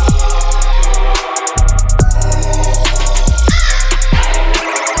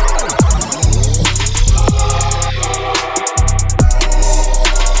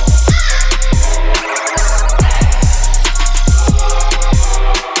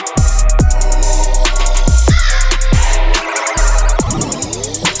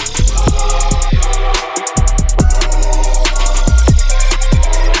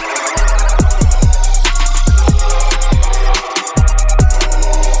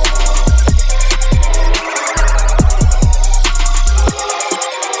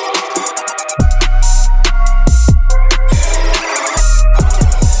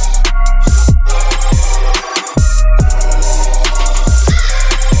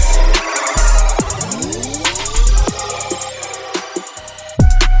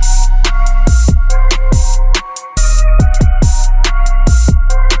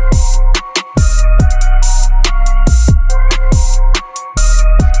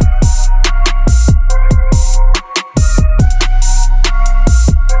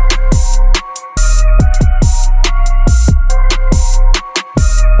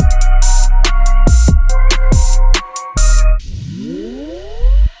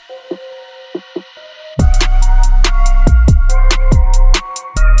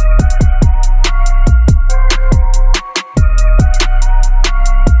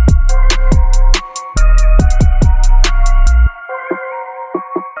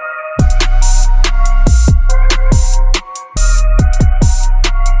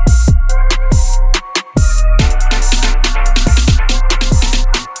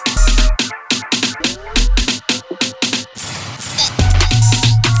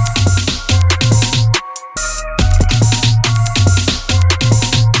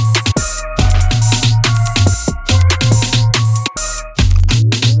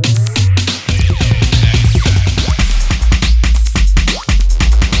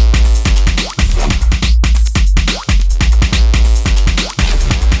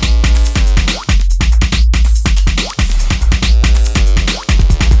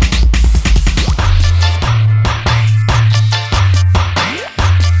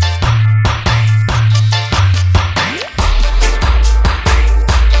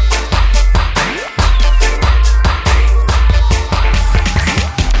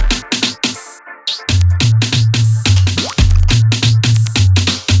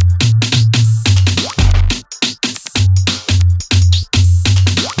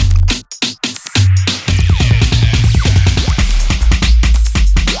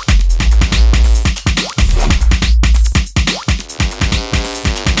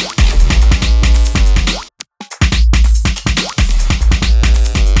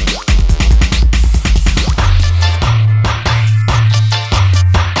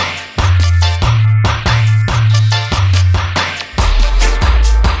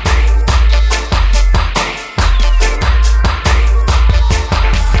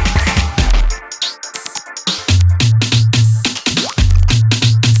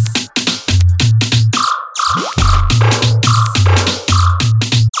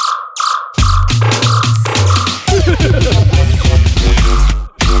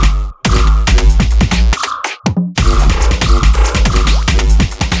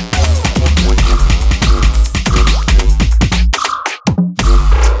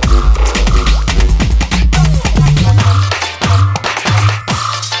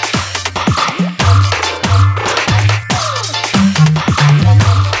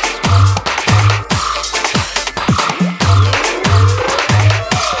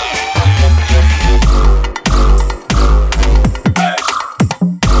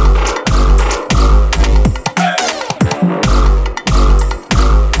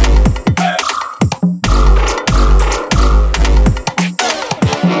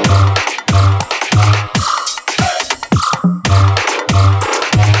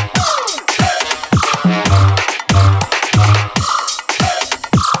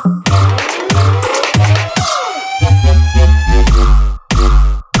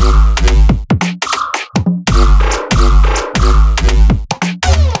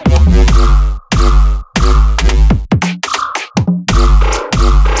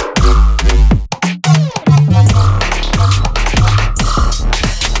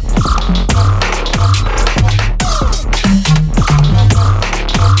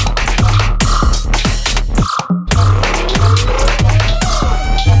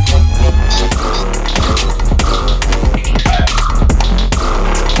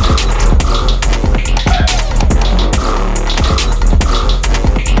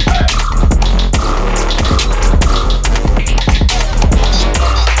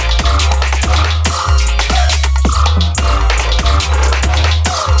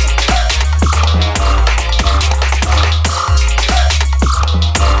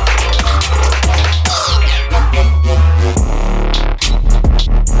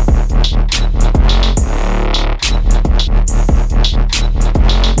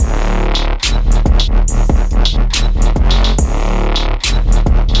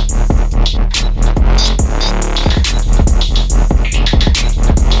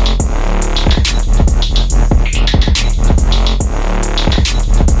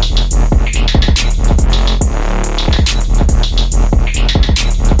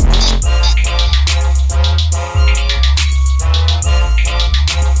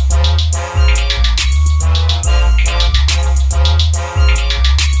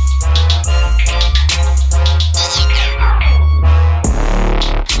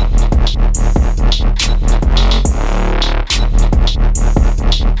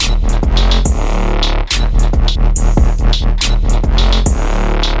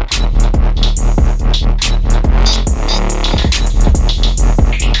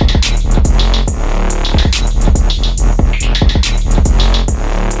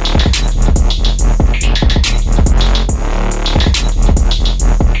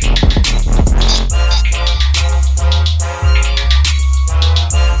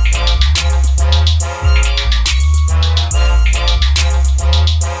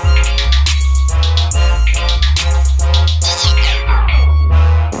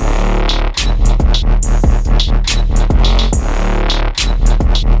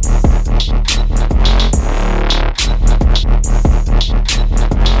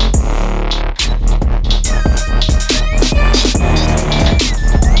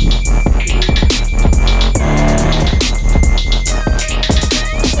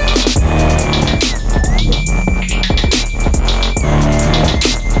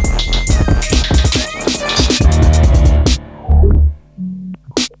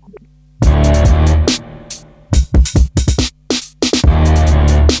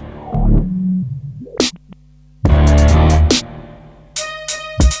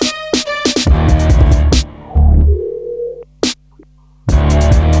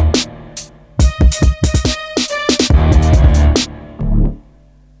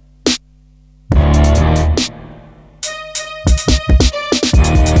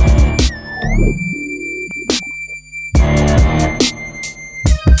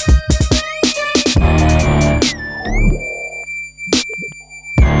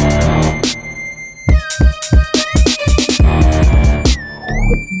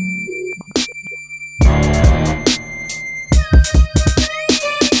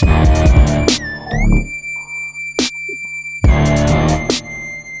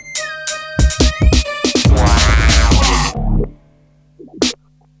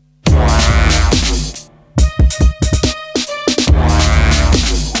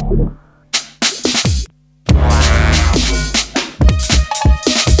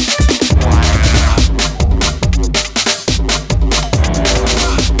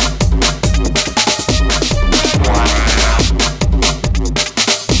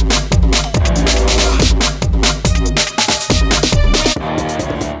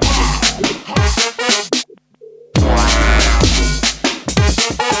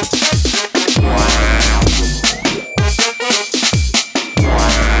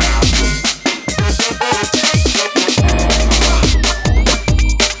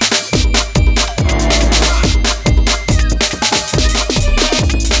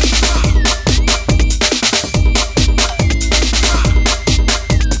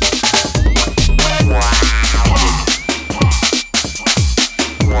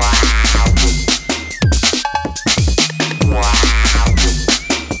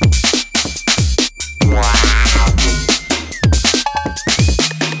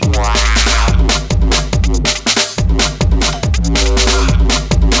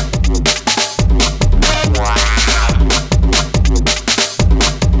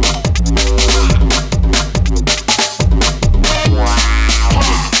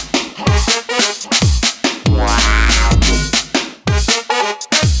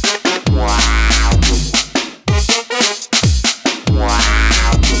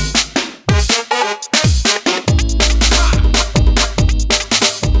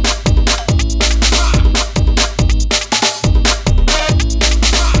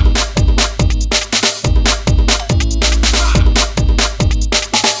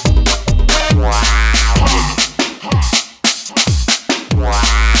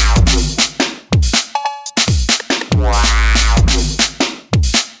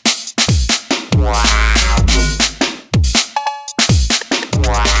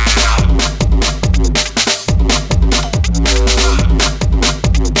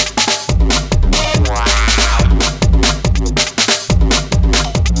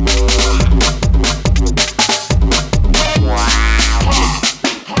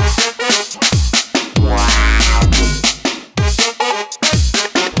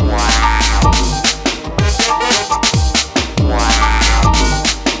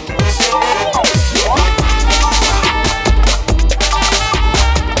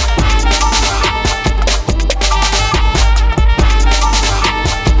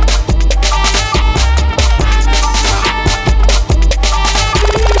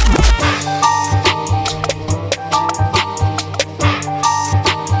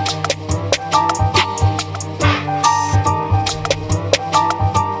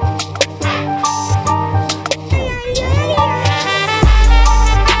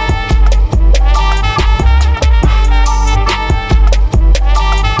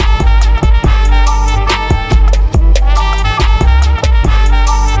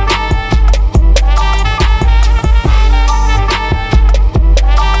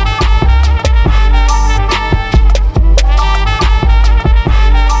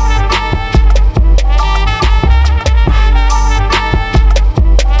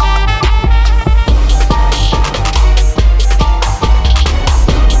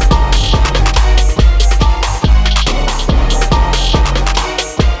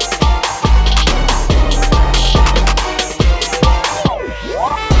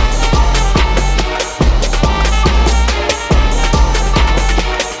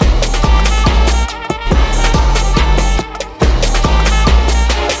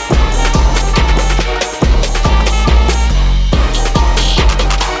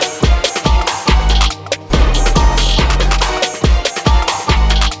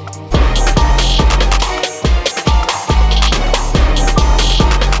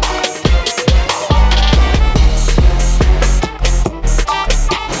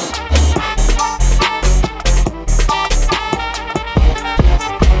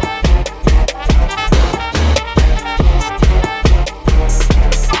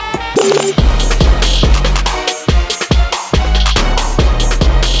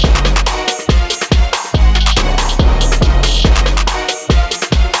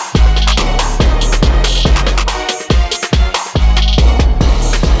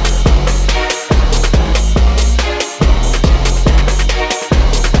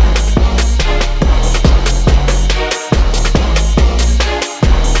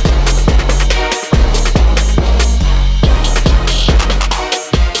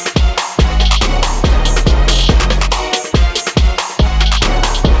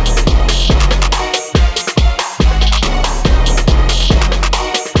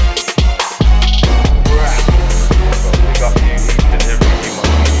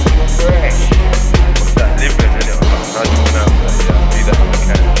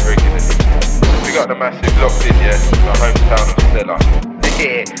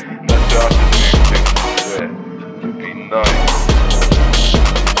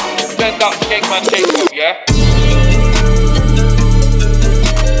 Big up Skeg Man Jacob, yeah?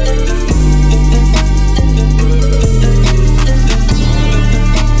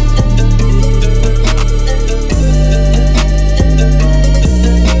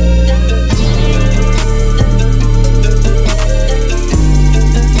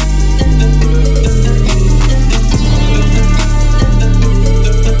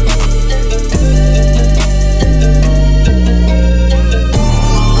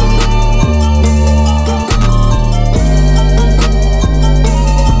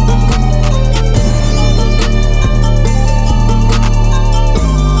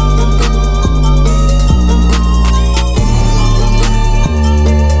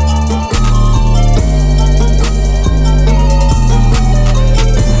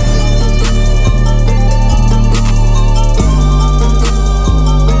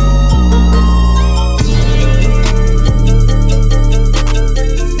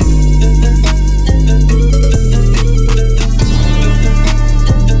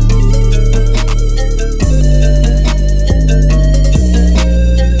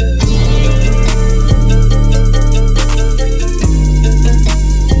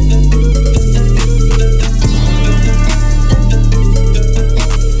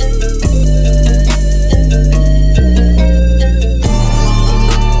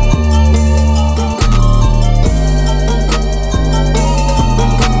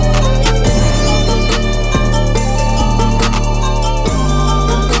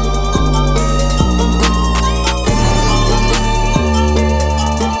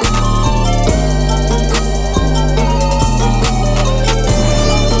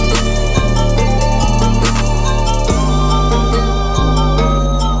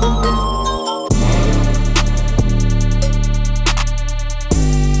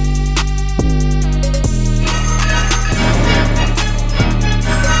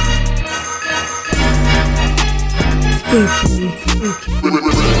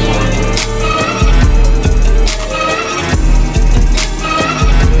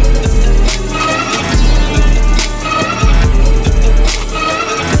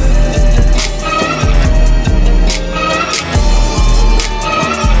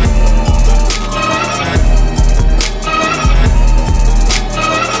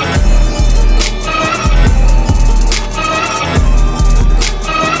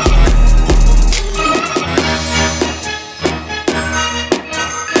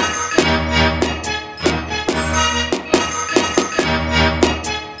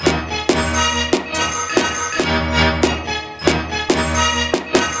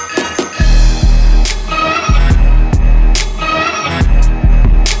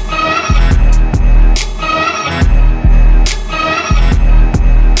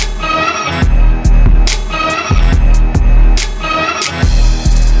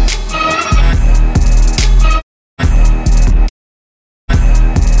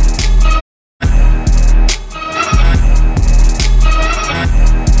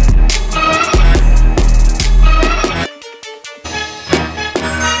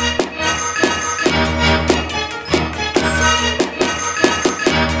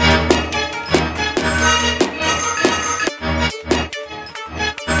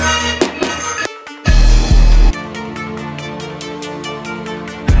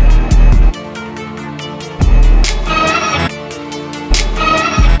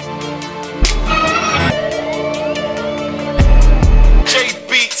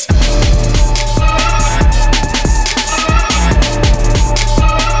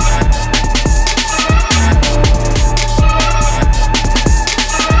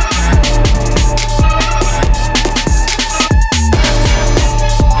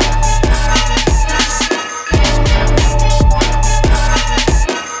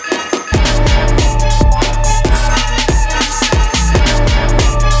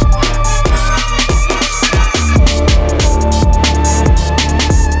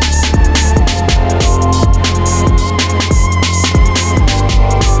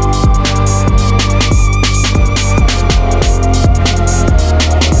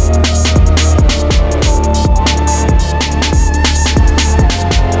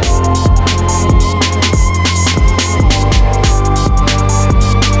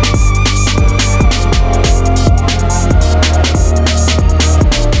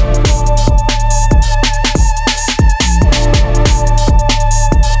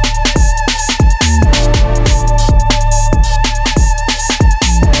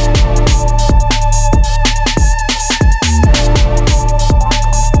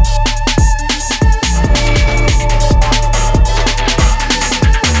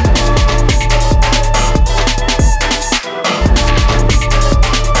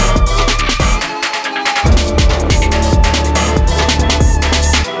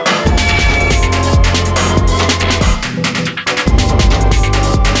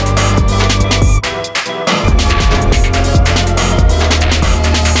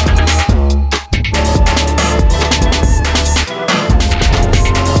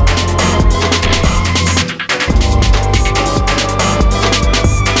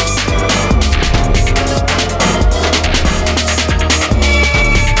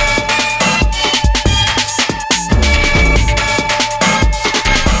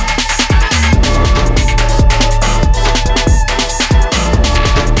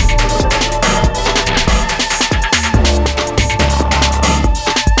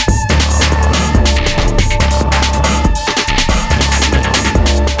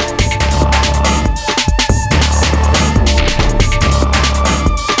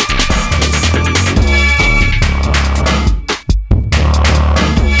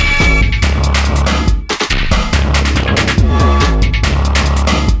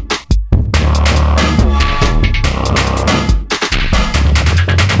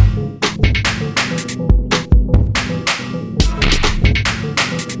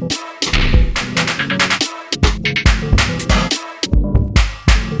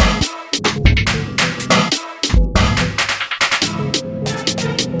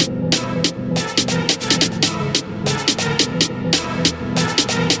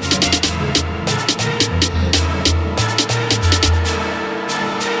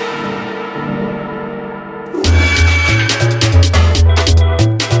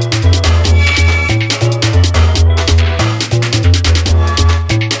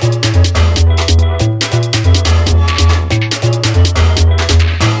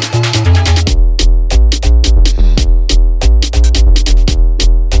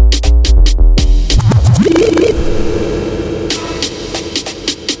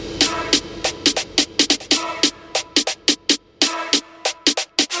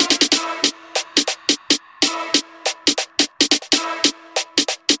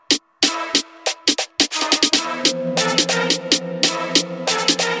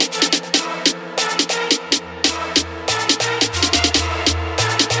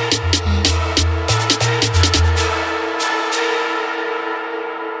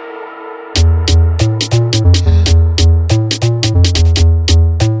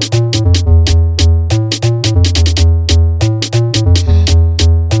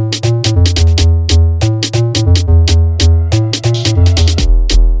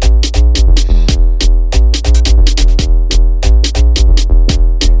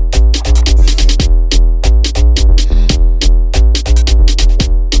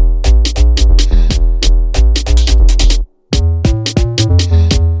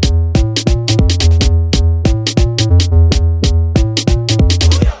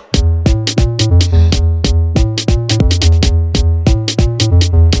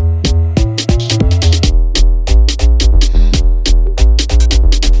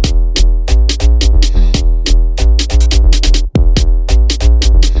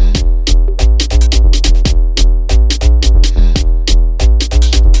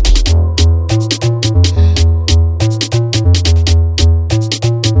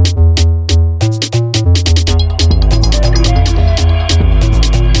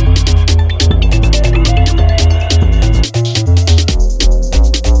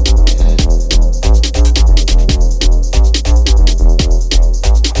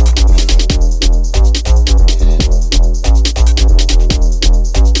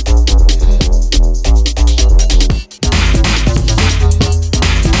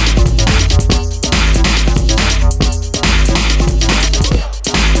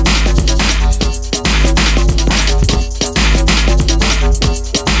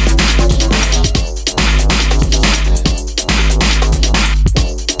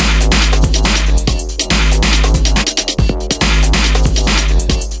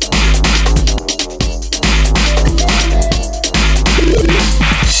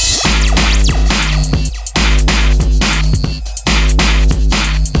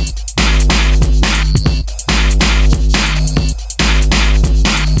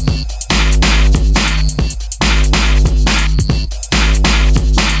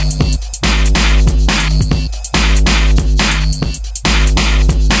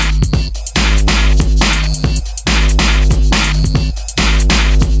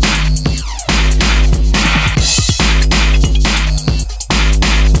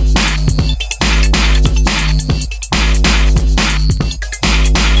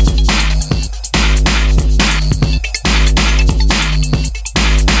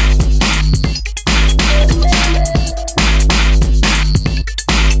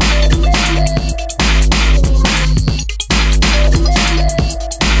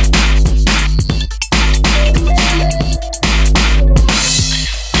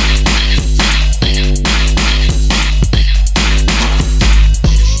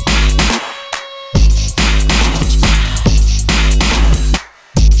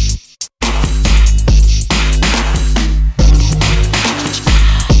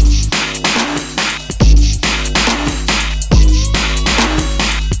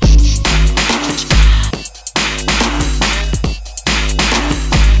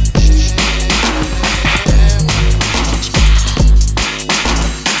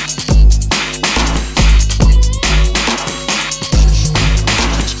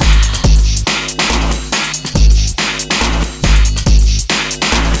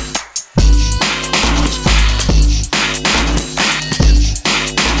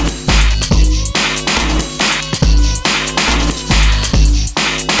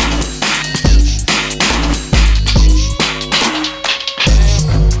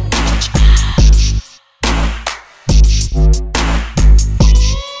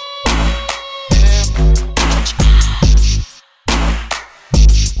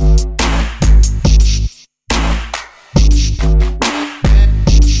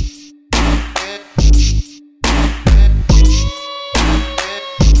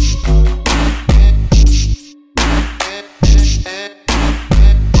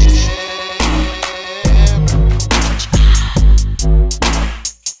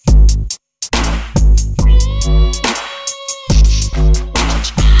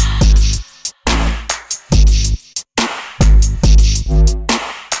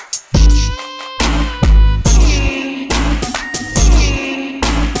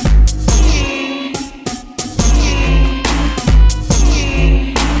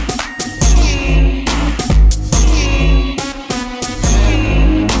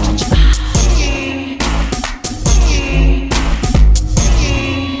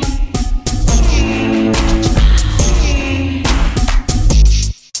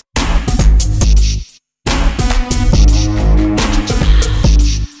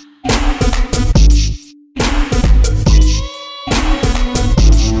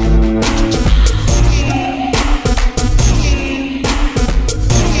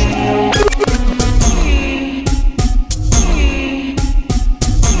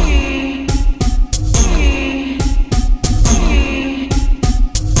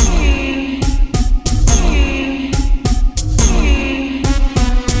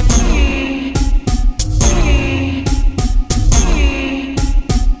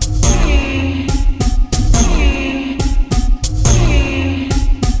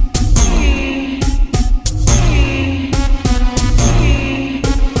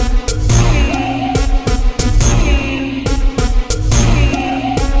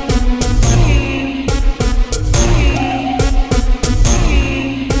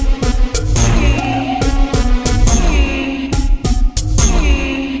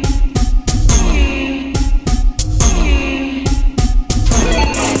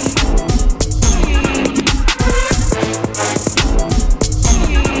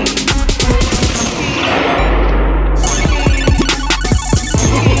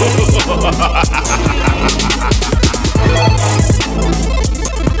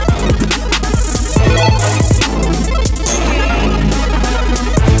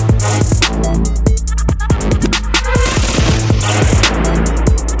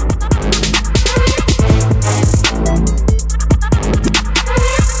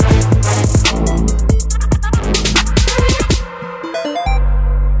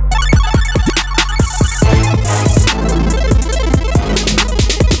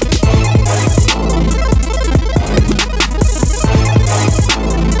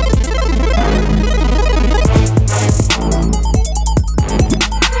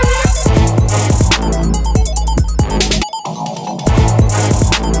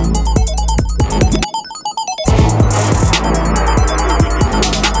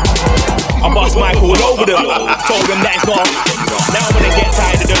 Told them that it's not. Now I'm gonna get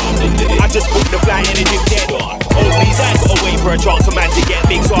tired of them. I just booked the flight and it is dead. Oh please, I ain't gotta wait for a chance for man to get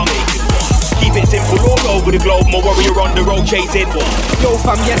big, so I'm keep it simple all over the globe. My warrior on the road chasing. Yo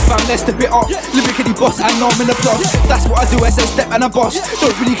fam, yes fam, let's step it up. Lyrically boss and I'm in the plus. That's what I do as a step and a boss.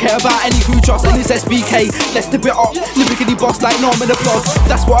 Don't really care about any crew trust and it's SBK. Let's step it up. Lyrically boss like Norm in the plus.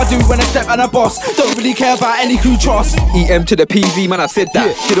 That's what I do when I step and a boss. Don't really care about any crew trust. EM to the PV, man, I said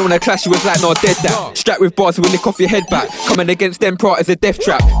that. You don't wanna clash, you was like, no, dead that. Strapped with bars, will lick off your head back. Coming against them, part is a death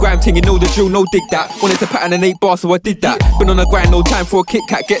trap. Grime ting, you know the drill, no dig that. Wanted to pattern an 8 bar, so I did that. Been on the grind, no time for a Kit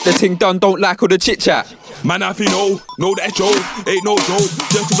Kat. Get the ting done, don't like all the chit chat. Man, if you know that joke, ain't no joke.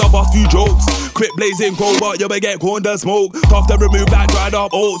 Just cause I bust few jokes. Quit blazing cold, but you better get corn and smoke. Tough to remove like dried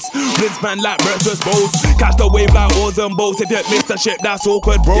up oats. Rinse man like breakfast bowls. Catch the wave like oars and boats. If you miss the ship, that's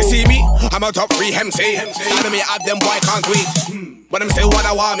awkward, bro. You see me? I'm a top 3 MC. Stand me at them boy can't tweet. But them still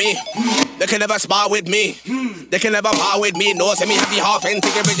wanna want me. They can never spar with me. They can never bar with me. No, send me happy half and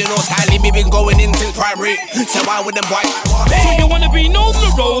take original style. Me been going in since primary. So why with them boy? So you wanna be known on the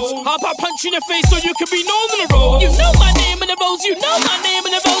roads? How about punch you in the face so you can be known on the road? You know my name in the roads. You know my name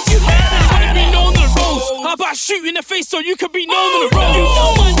in the roads. You wanna be known on the roads? How about shoot you in the face so you can be known on the road? You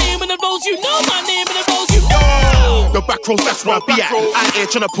know my name in the roads. You know my name in the roads. You know. The back rows, that's where I be at. I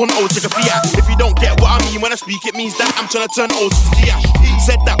ain't tryna punt O's to the fiat. If you don't get what I mean when I speak, it means that I'm tryna turn O's to cash.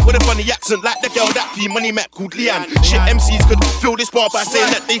 Said that with a funny accent, like the girl that P Money met called Leanne. Shit, MCs could fill this bar by saying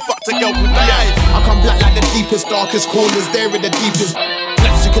that they fucked a girl called Leanne. I come black like the deepest, darkest corners, there in the deepest.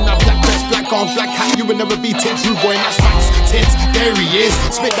 Blacks, you can have black crest, black arms, black hat. You will never be tits, you boy, and that's facts. Tits, there he is.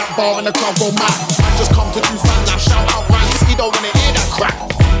 Spit that bar and the crowd go mad. I just come to do fun, now shout out rants. You don't wanna hear that crap.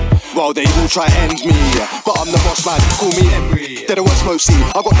 Well, they all try end me, but I'm the boss man, call me Henry. They don't want smoke, see,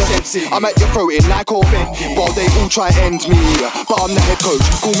 I got the head, see. I'm at your throat in like Orbit. Well, they all try end me, but I'm the head coach,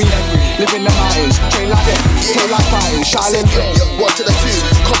 call me Henry. Live in the mountains, train like them, feel like fighting, shine. 1 to the 2,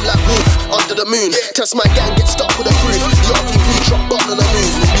 come like roof, under the moon. Test my gang, get stuck with a proof. Yorkie food truck, button on the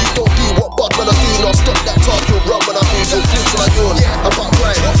move. You don't do what bud when I do, now stop that talk, you'll run when I move. You'll flinch when I yawn, I'm about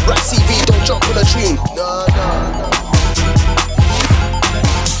grind. Rap CV, don't jump on a tune. No.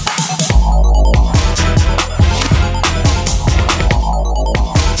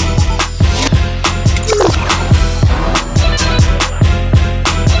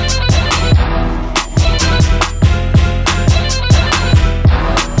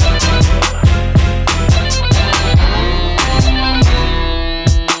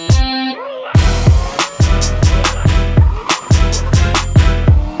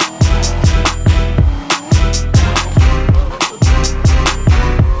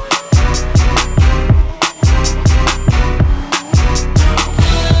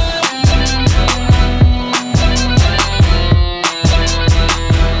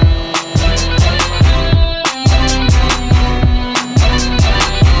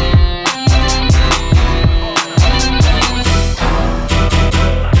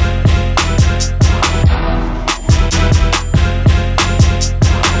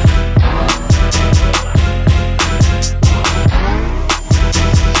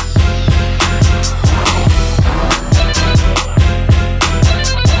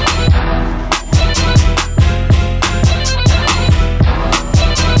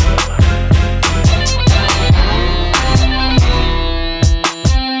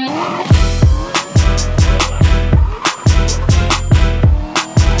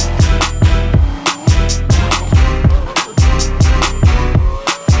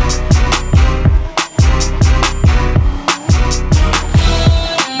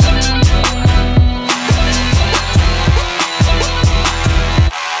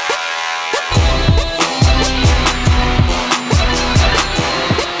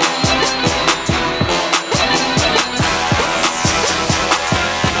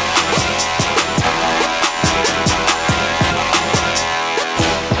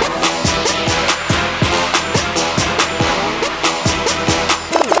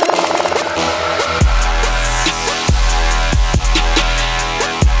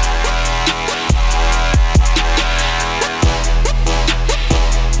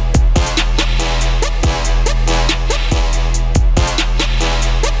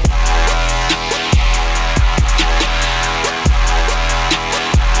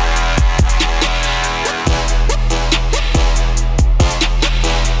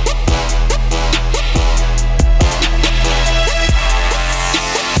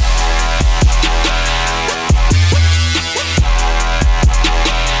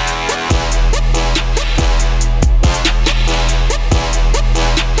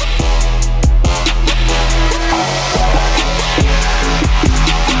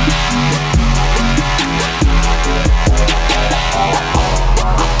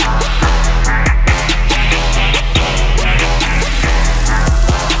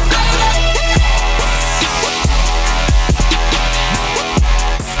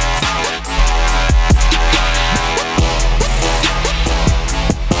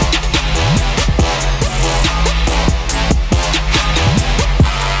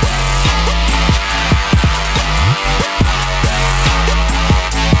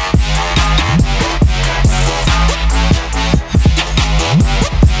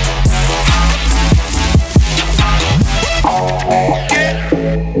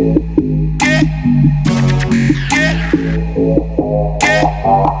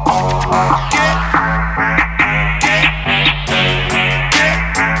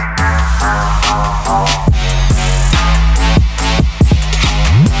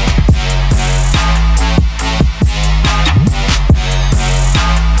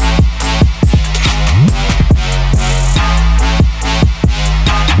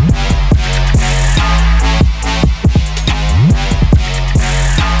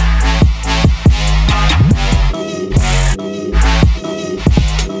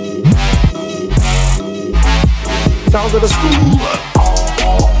 Sounds of the school.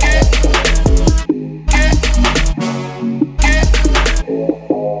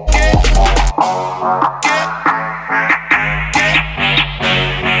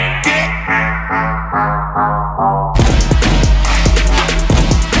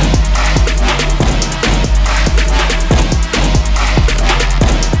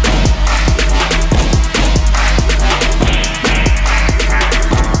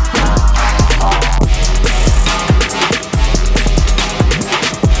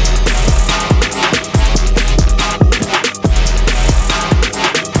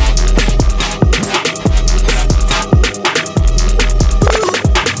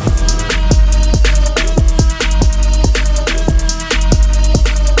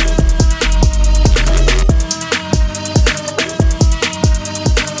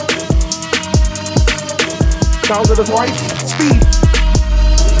 Sounds of the white speed.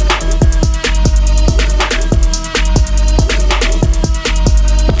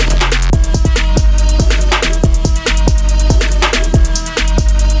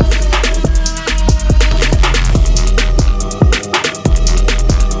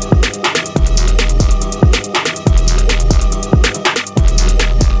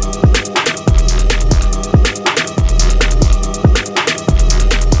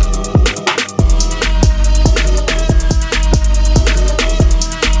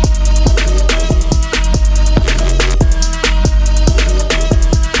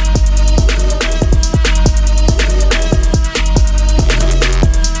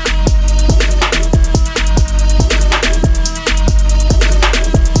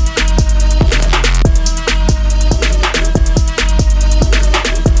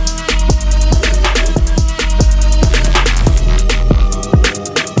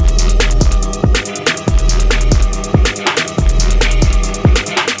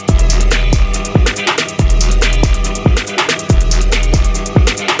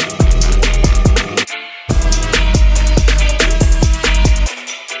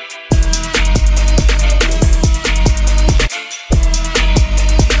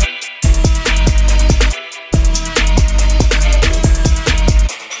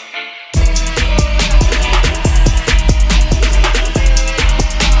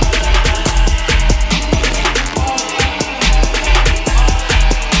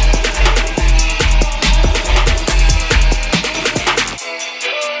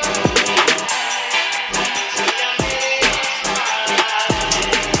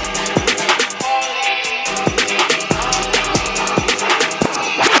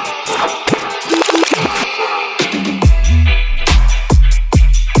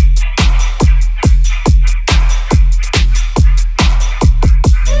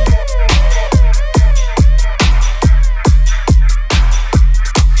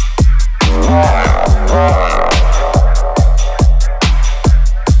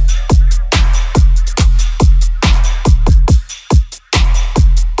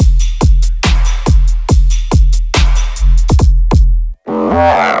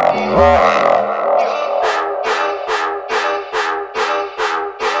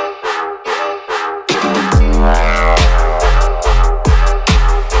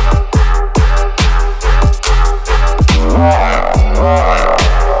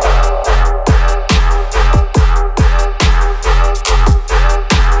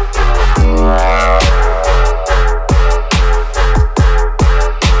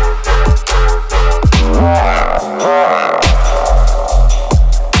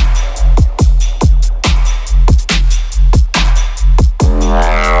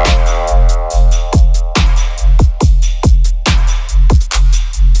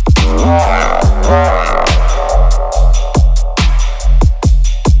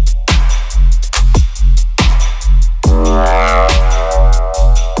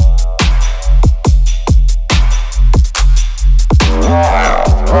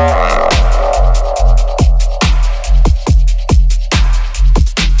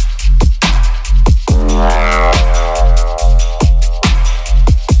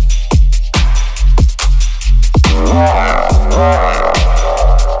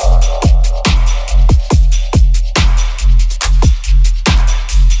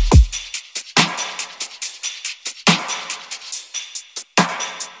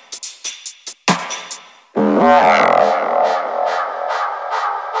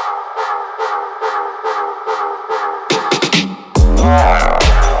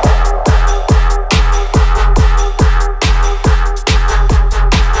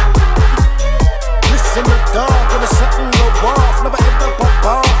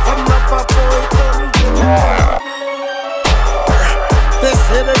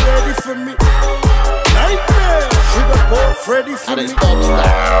 it's Bobster.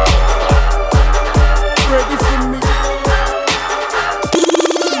 Ready for me.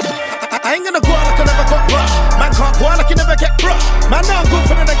 I ain't gonna go out like I never got brushed. Man can't go out like you never get brushed. Man not good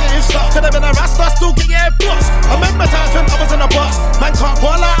for the negative stuff. Could have been a rasta, still get your head bust. I remember times when I was in a bus. Man can't go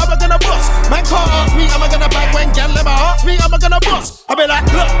out like I'm gonna bust. Man can't ask me, am I gonna bang when gal never ask me, am I gonna bust? I be like,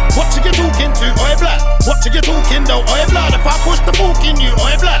 look, what you talking to? Oi blood. What you talking though? Oi blood. If I push the fork in you,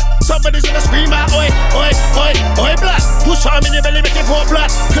 oi blood. Somebody's gonna scream out, oi, oi, oi, oi blood. Push arm in your belly, make it pour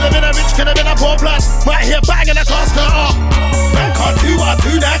blood. Could have been a rich, could have been a poor blood. Might hear bang and I can't skirt off. Man can't do what I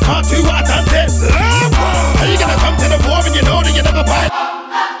do, that can't do what I done then. How you gonna come to the war and you know that you never buy?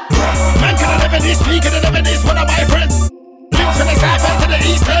 Man could have never this, me could have never this, one of my friends. Links from the south end to the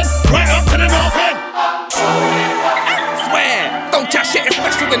east end, right up to the north end. Swear, don't chat shit,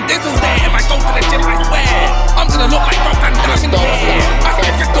 especially when Dizzle's there. If I go to the gym, I swear I'm gonna look like Rob Van Dam in here. I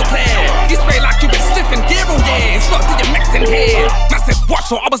feel crystal clear. You spray like you've been sniffing gear all year. It's not till you're mixing here. Man said watch,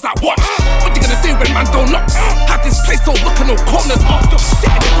 so I was like watch. What you gonna do when man don't knock? Have this place all looking all corners off. Your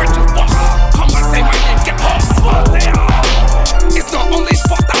shit in the branches, watch. Come on, say my name, get hot. It's not only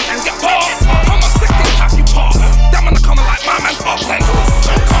spots that can get hot. I'm a 16, have you part? Damn, I'm coming like my man's oxen.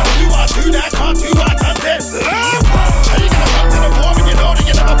 Can't do what I do, that can't do what I done then. How you gonna come to the war when you know that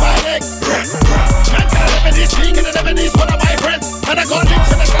you never buy egg? Man could have never this, me could have never this, one of my friends. And I got links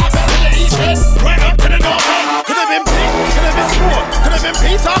from the south end to the east end, right up to the north end. Could have been pink, could have been sport, could have been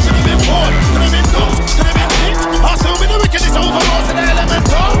Peter, could have been Paul, could have been dogs, could have been picked. I'll still be the wickedest overlords in the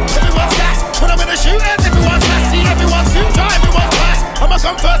elemental. Everyone's gas, when I'm in the shooters, everyone's messy, everyone's future, everyone's past. I'ma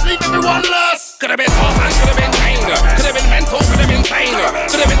come first, leave everyone last. Could have been Tarzan, could have been Jane. Could have been mental, could have been sane.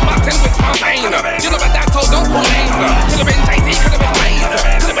 Could have been Martin with Fontaine. You know about that, so don't call names. Could have been Jay-Z, could have been Maze.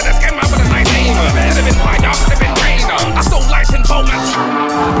 Could have been a scam man with a nice name. Could have been fire, could have been rain. I stole lights in Bowman.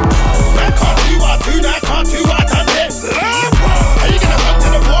 Man can't do what I do, that can't do what I done then. How you gonna come to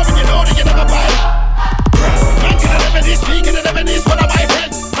the war when you know that you never buy? Man could have never this, me could have never this, one of my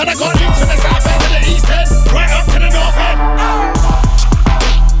friends. And I got links from the south end to the east end, right up to the north end.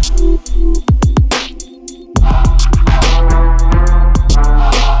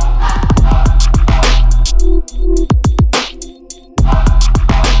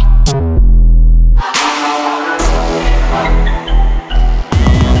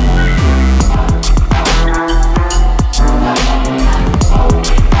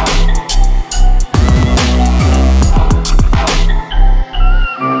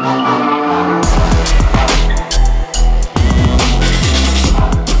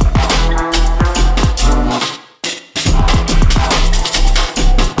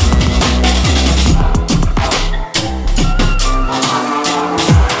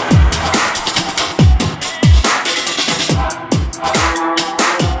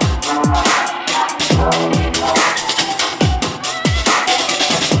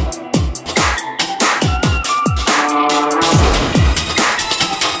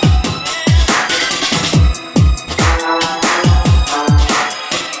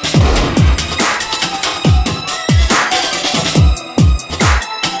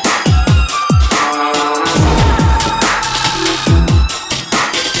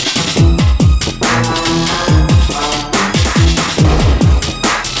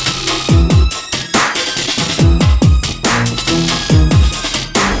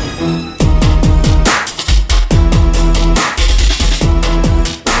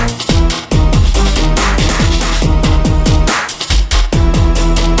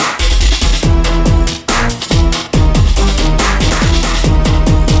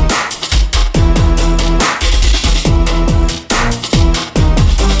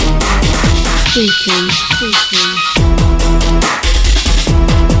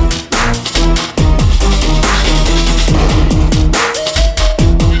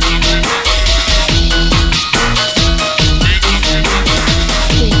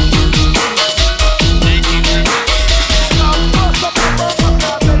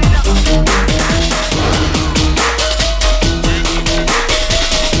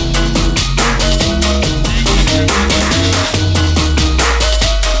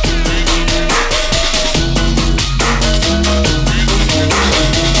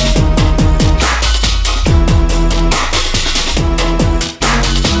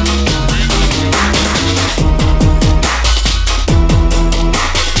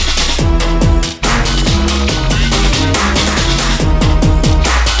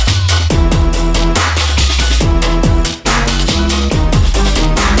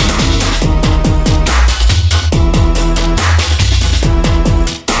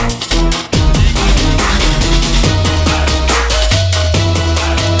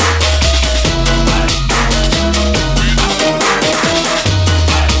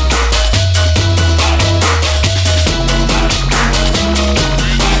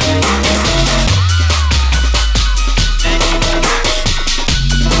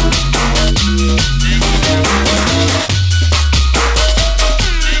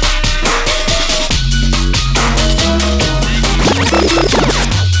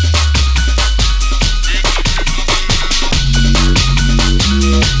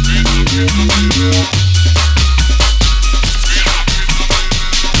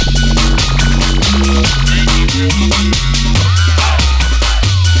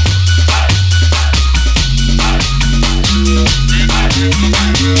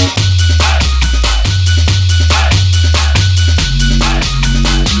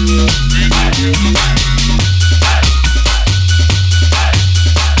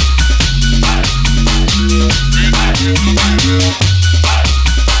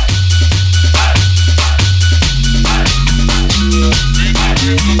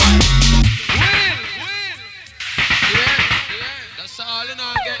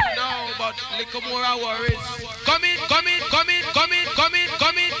 forget now, but little more I worries. Come in, come in, come in, come in, come in,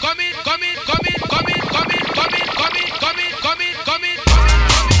 come in, come in, come in, come in, come in, come in, come in, come in, come in, come in, come in.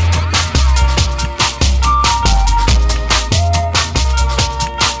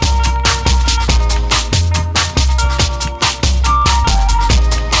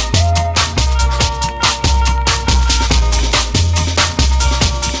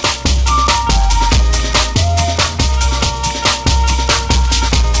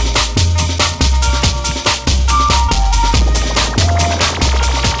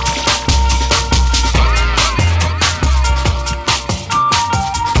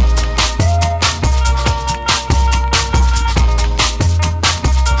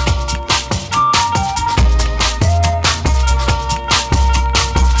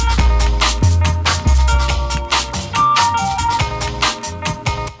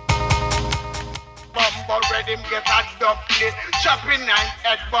 Him get a dub plate, chopping and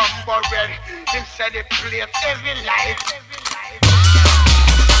head bumper red. Him said the plate every light.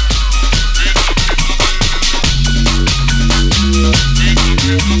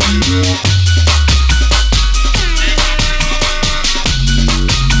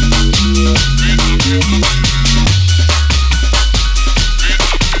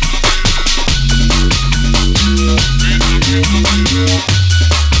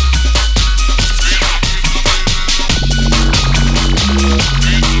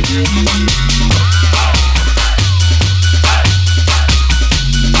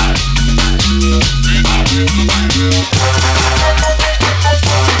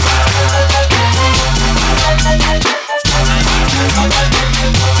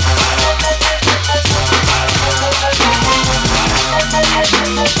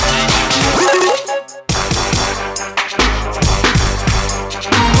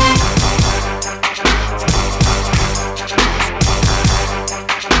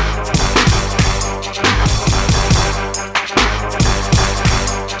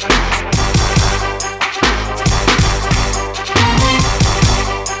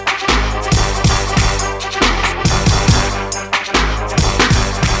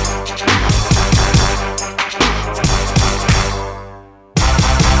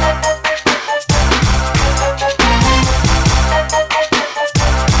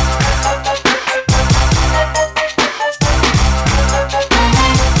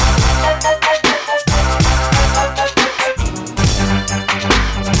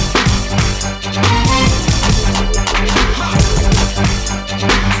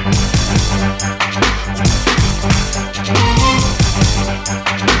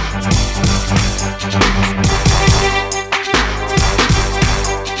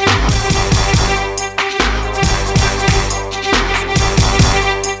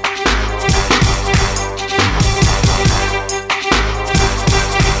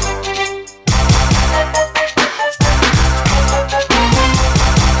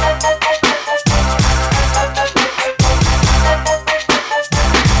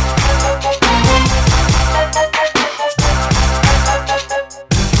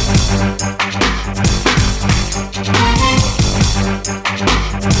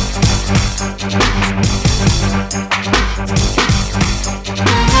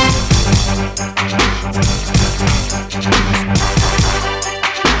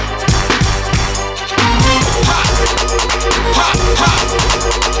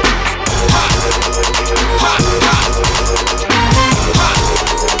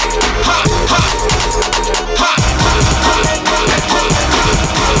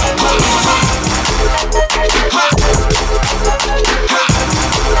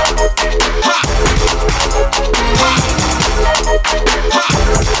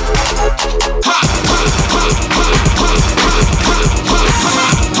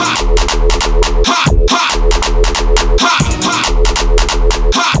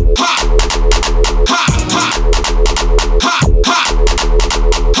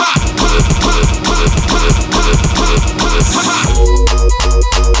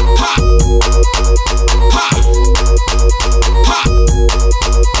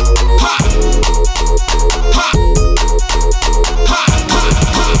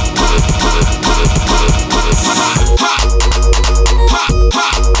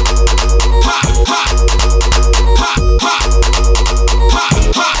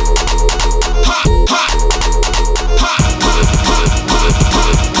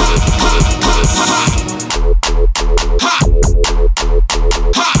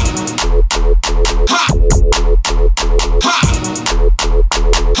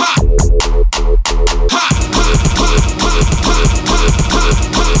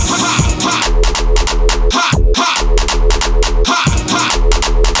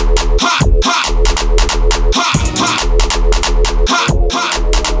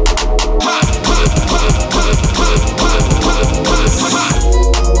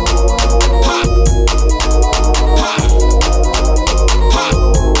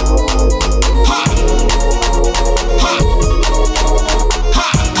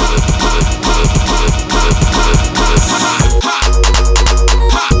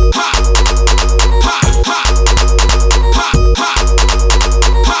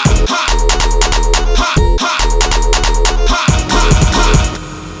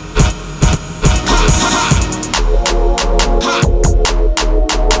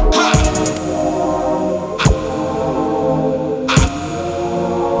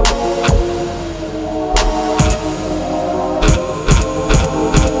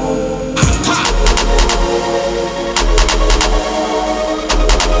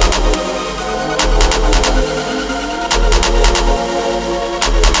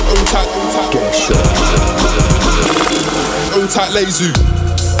 tight lazy.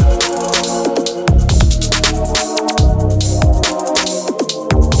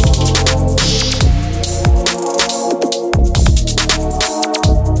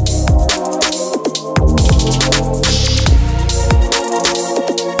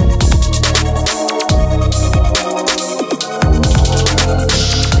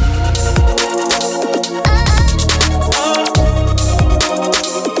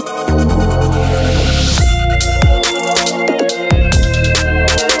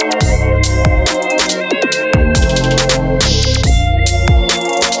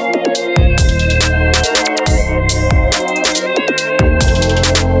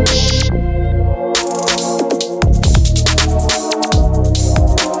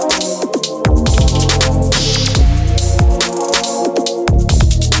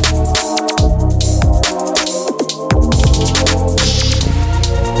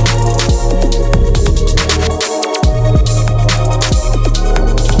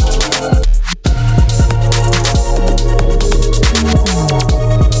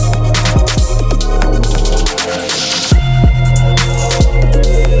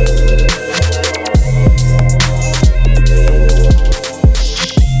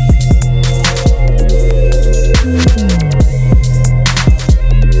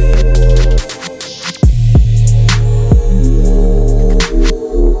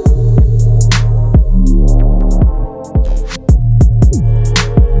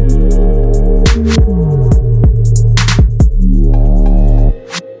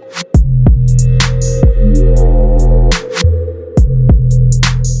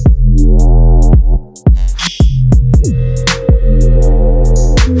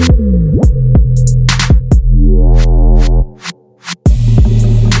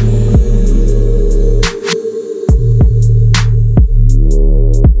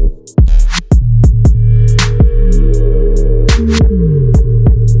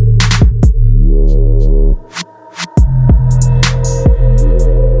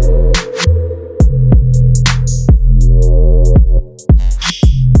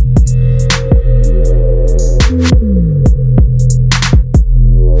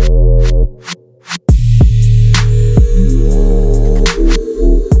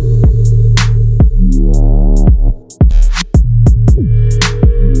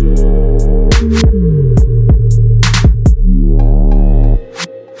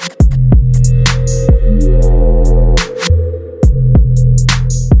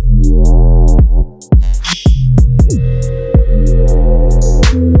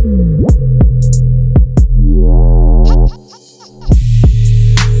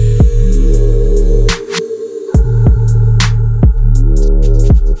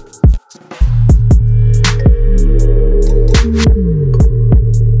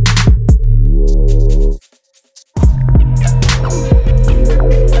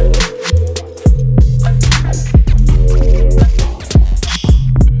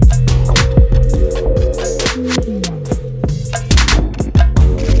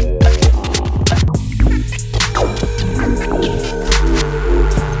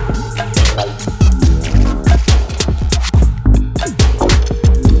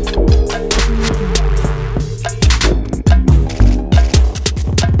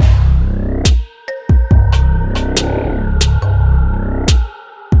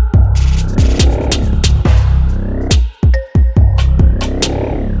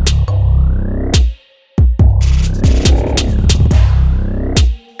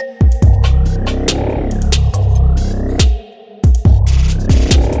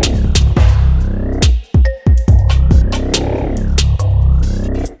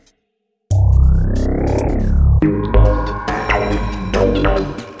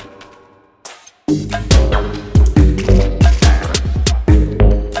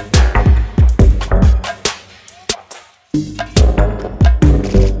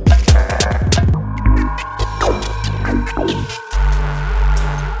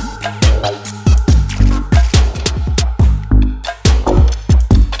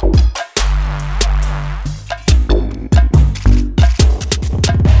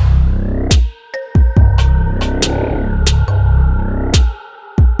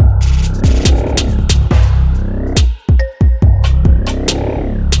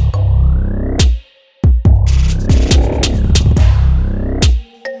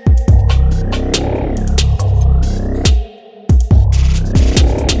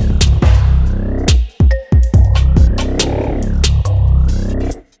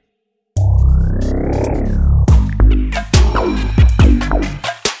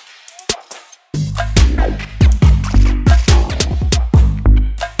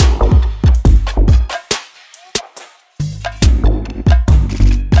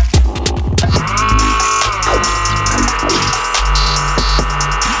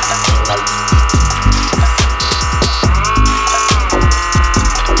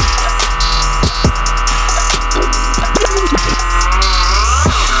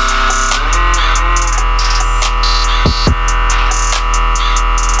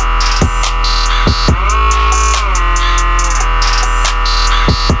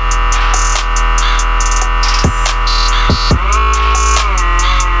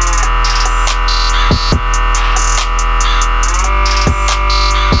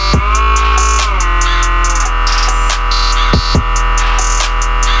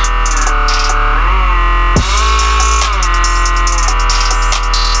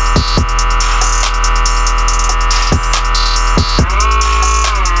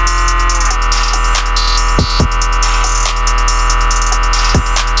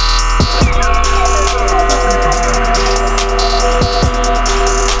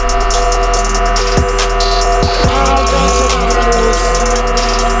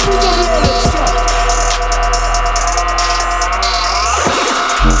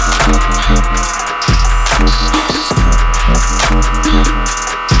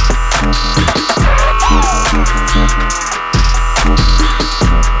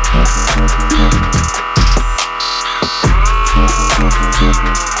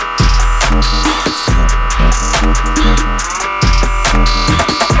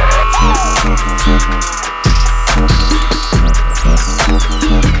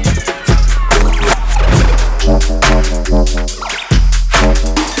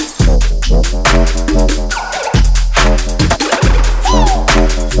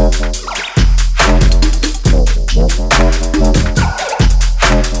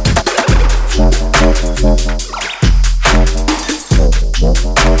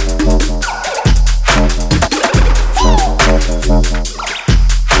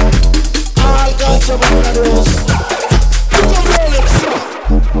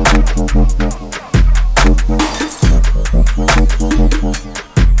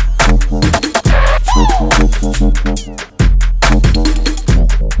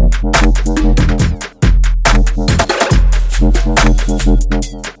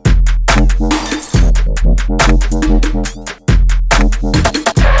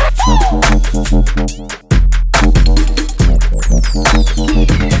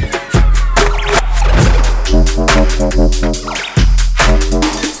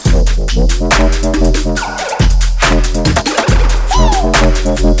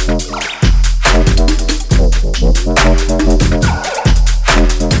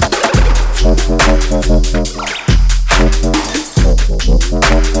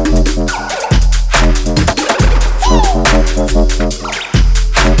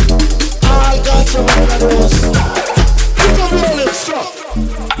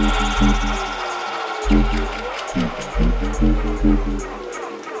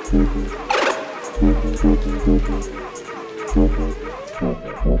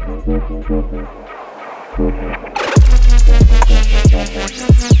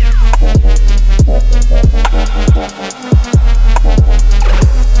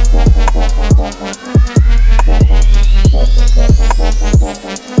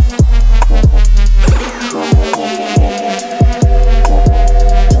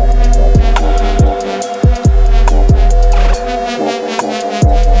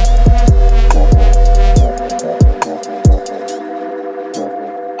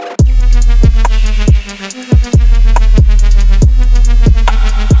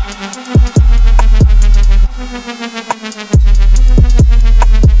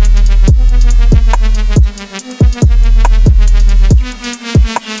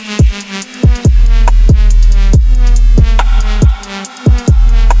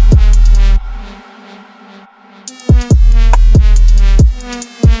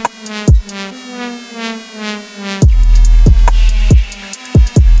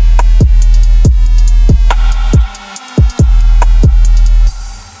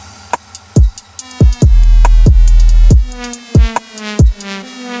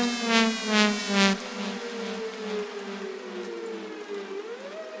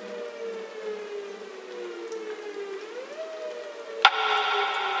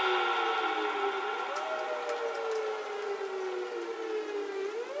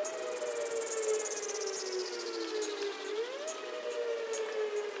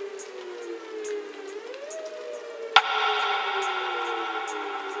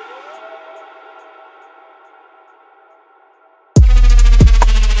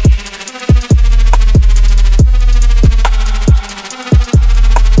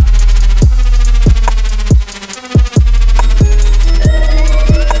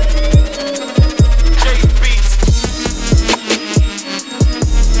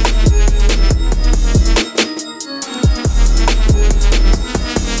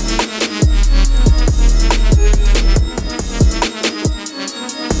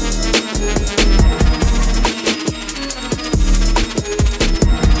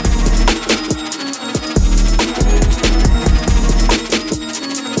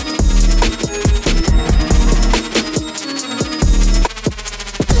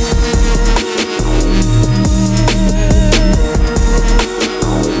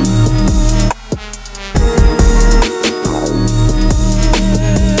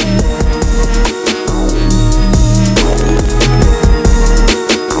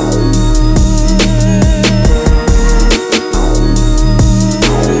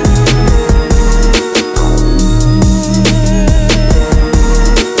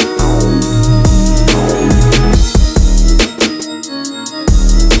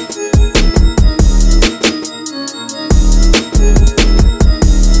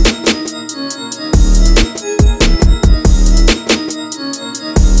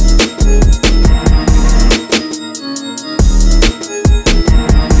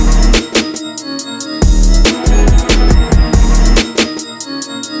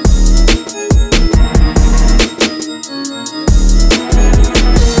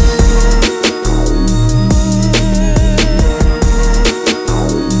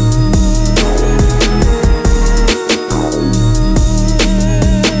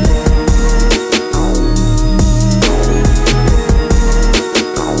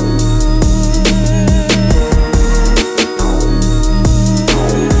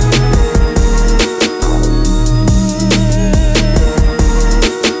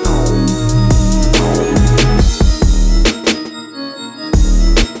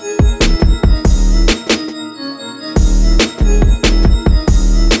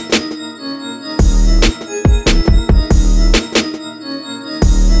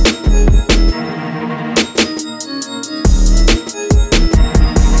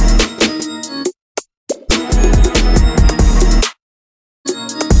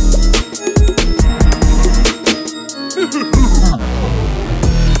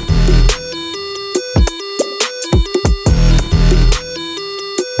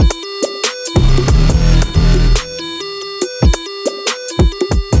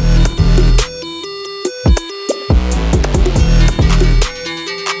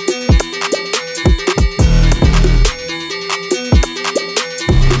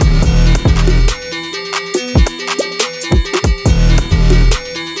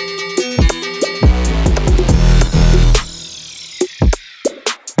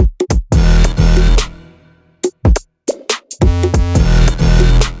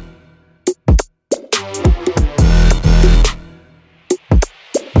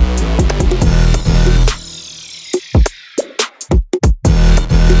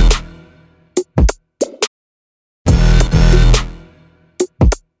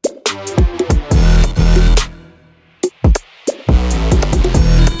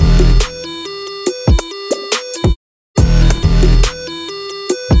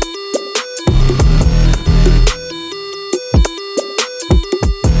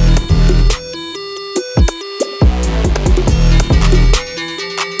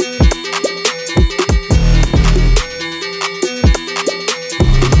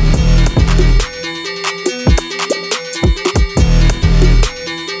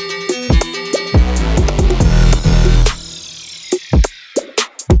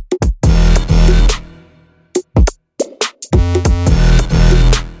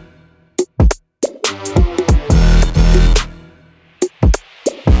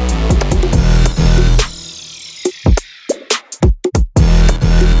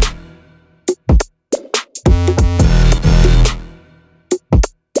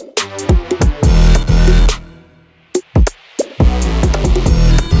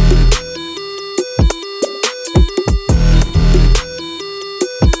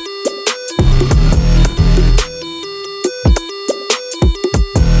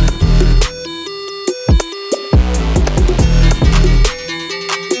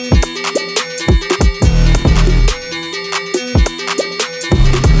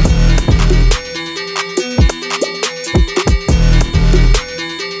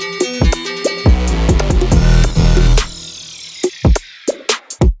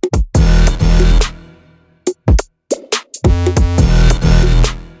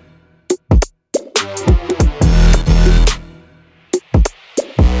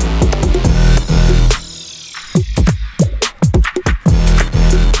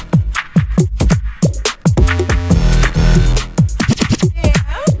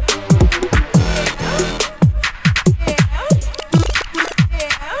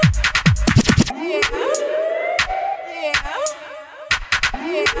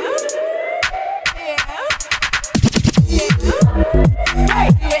 Rarekind.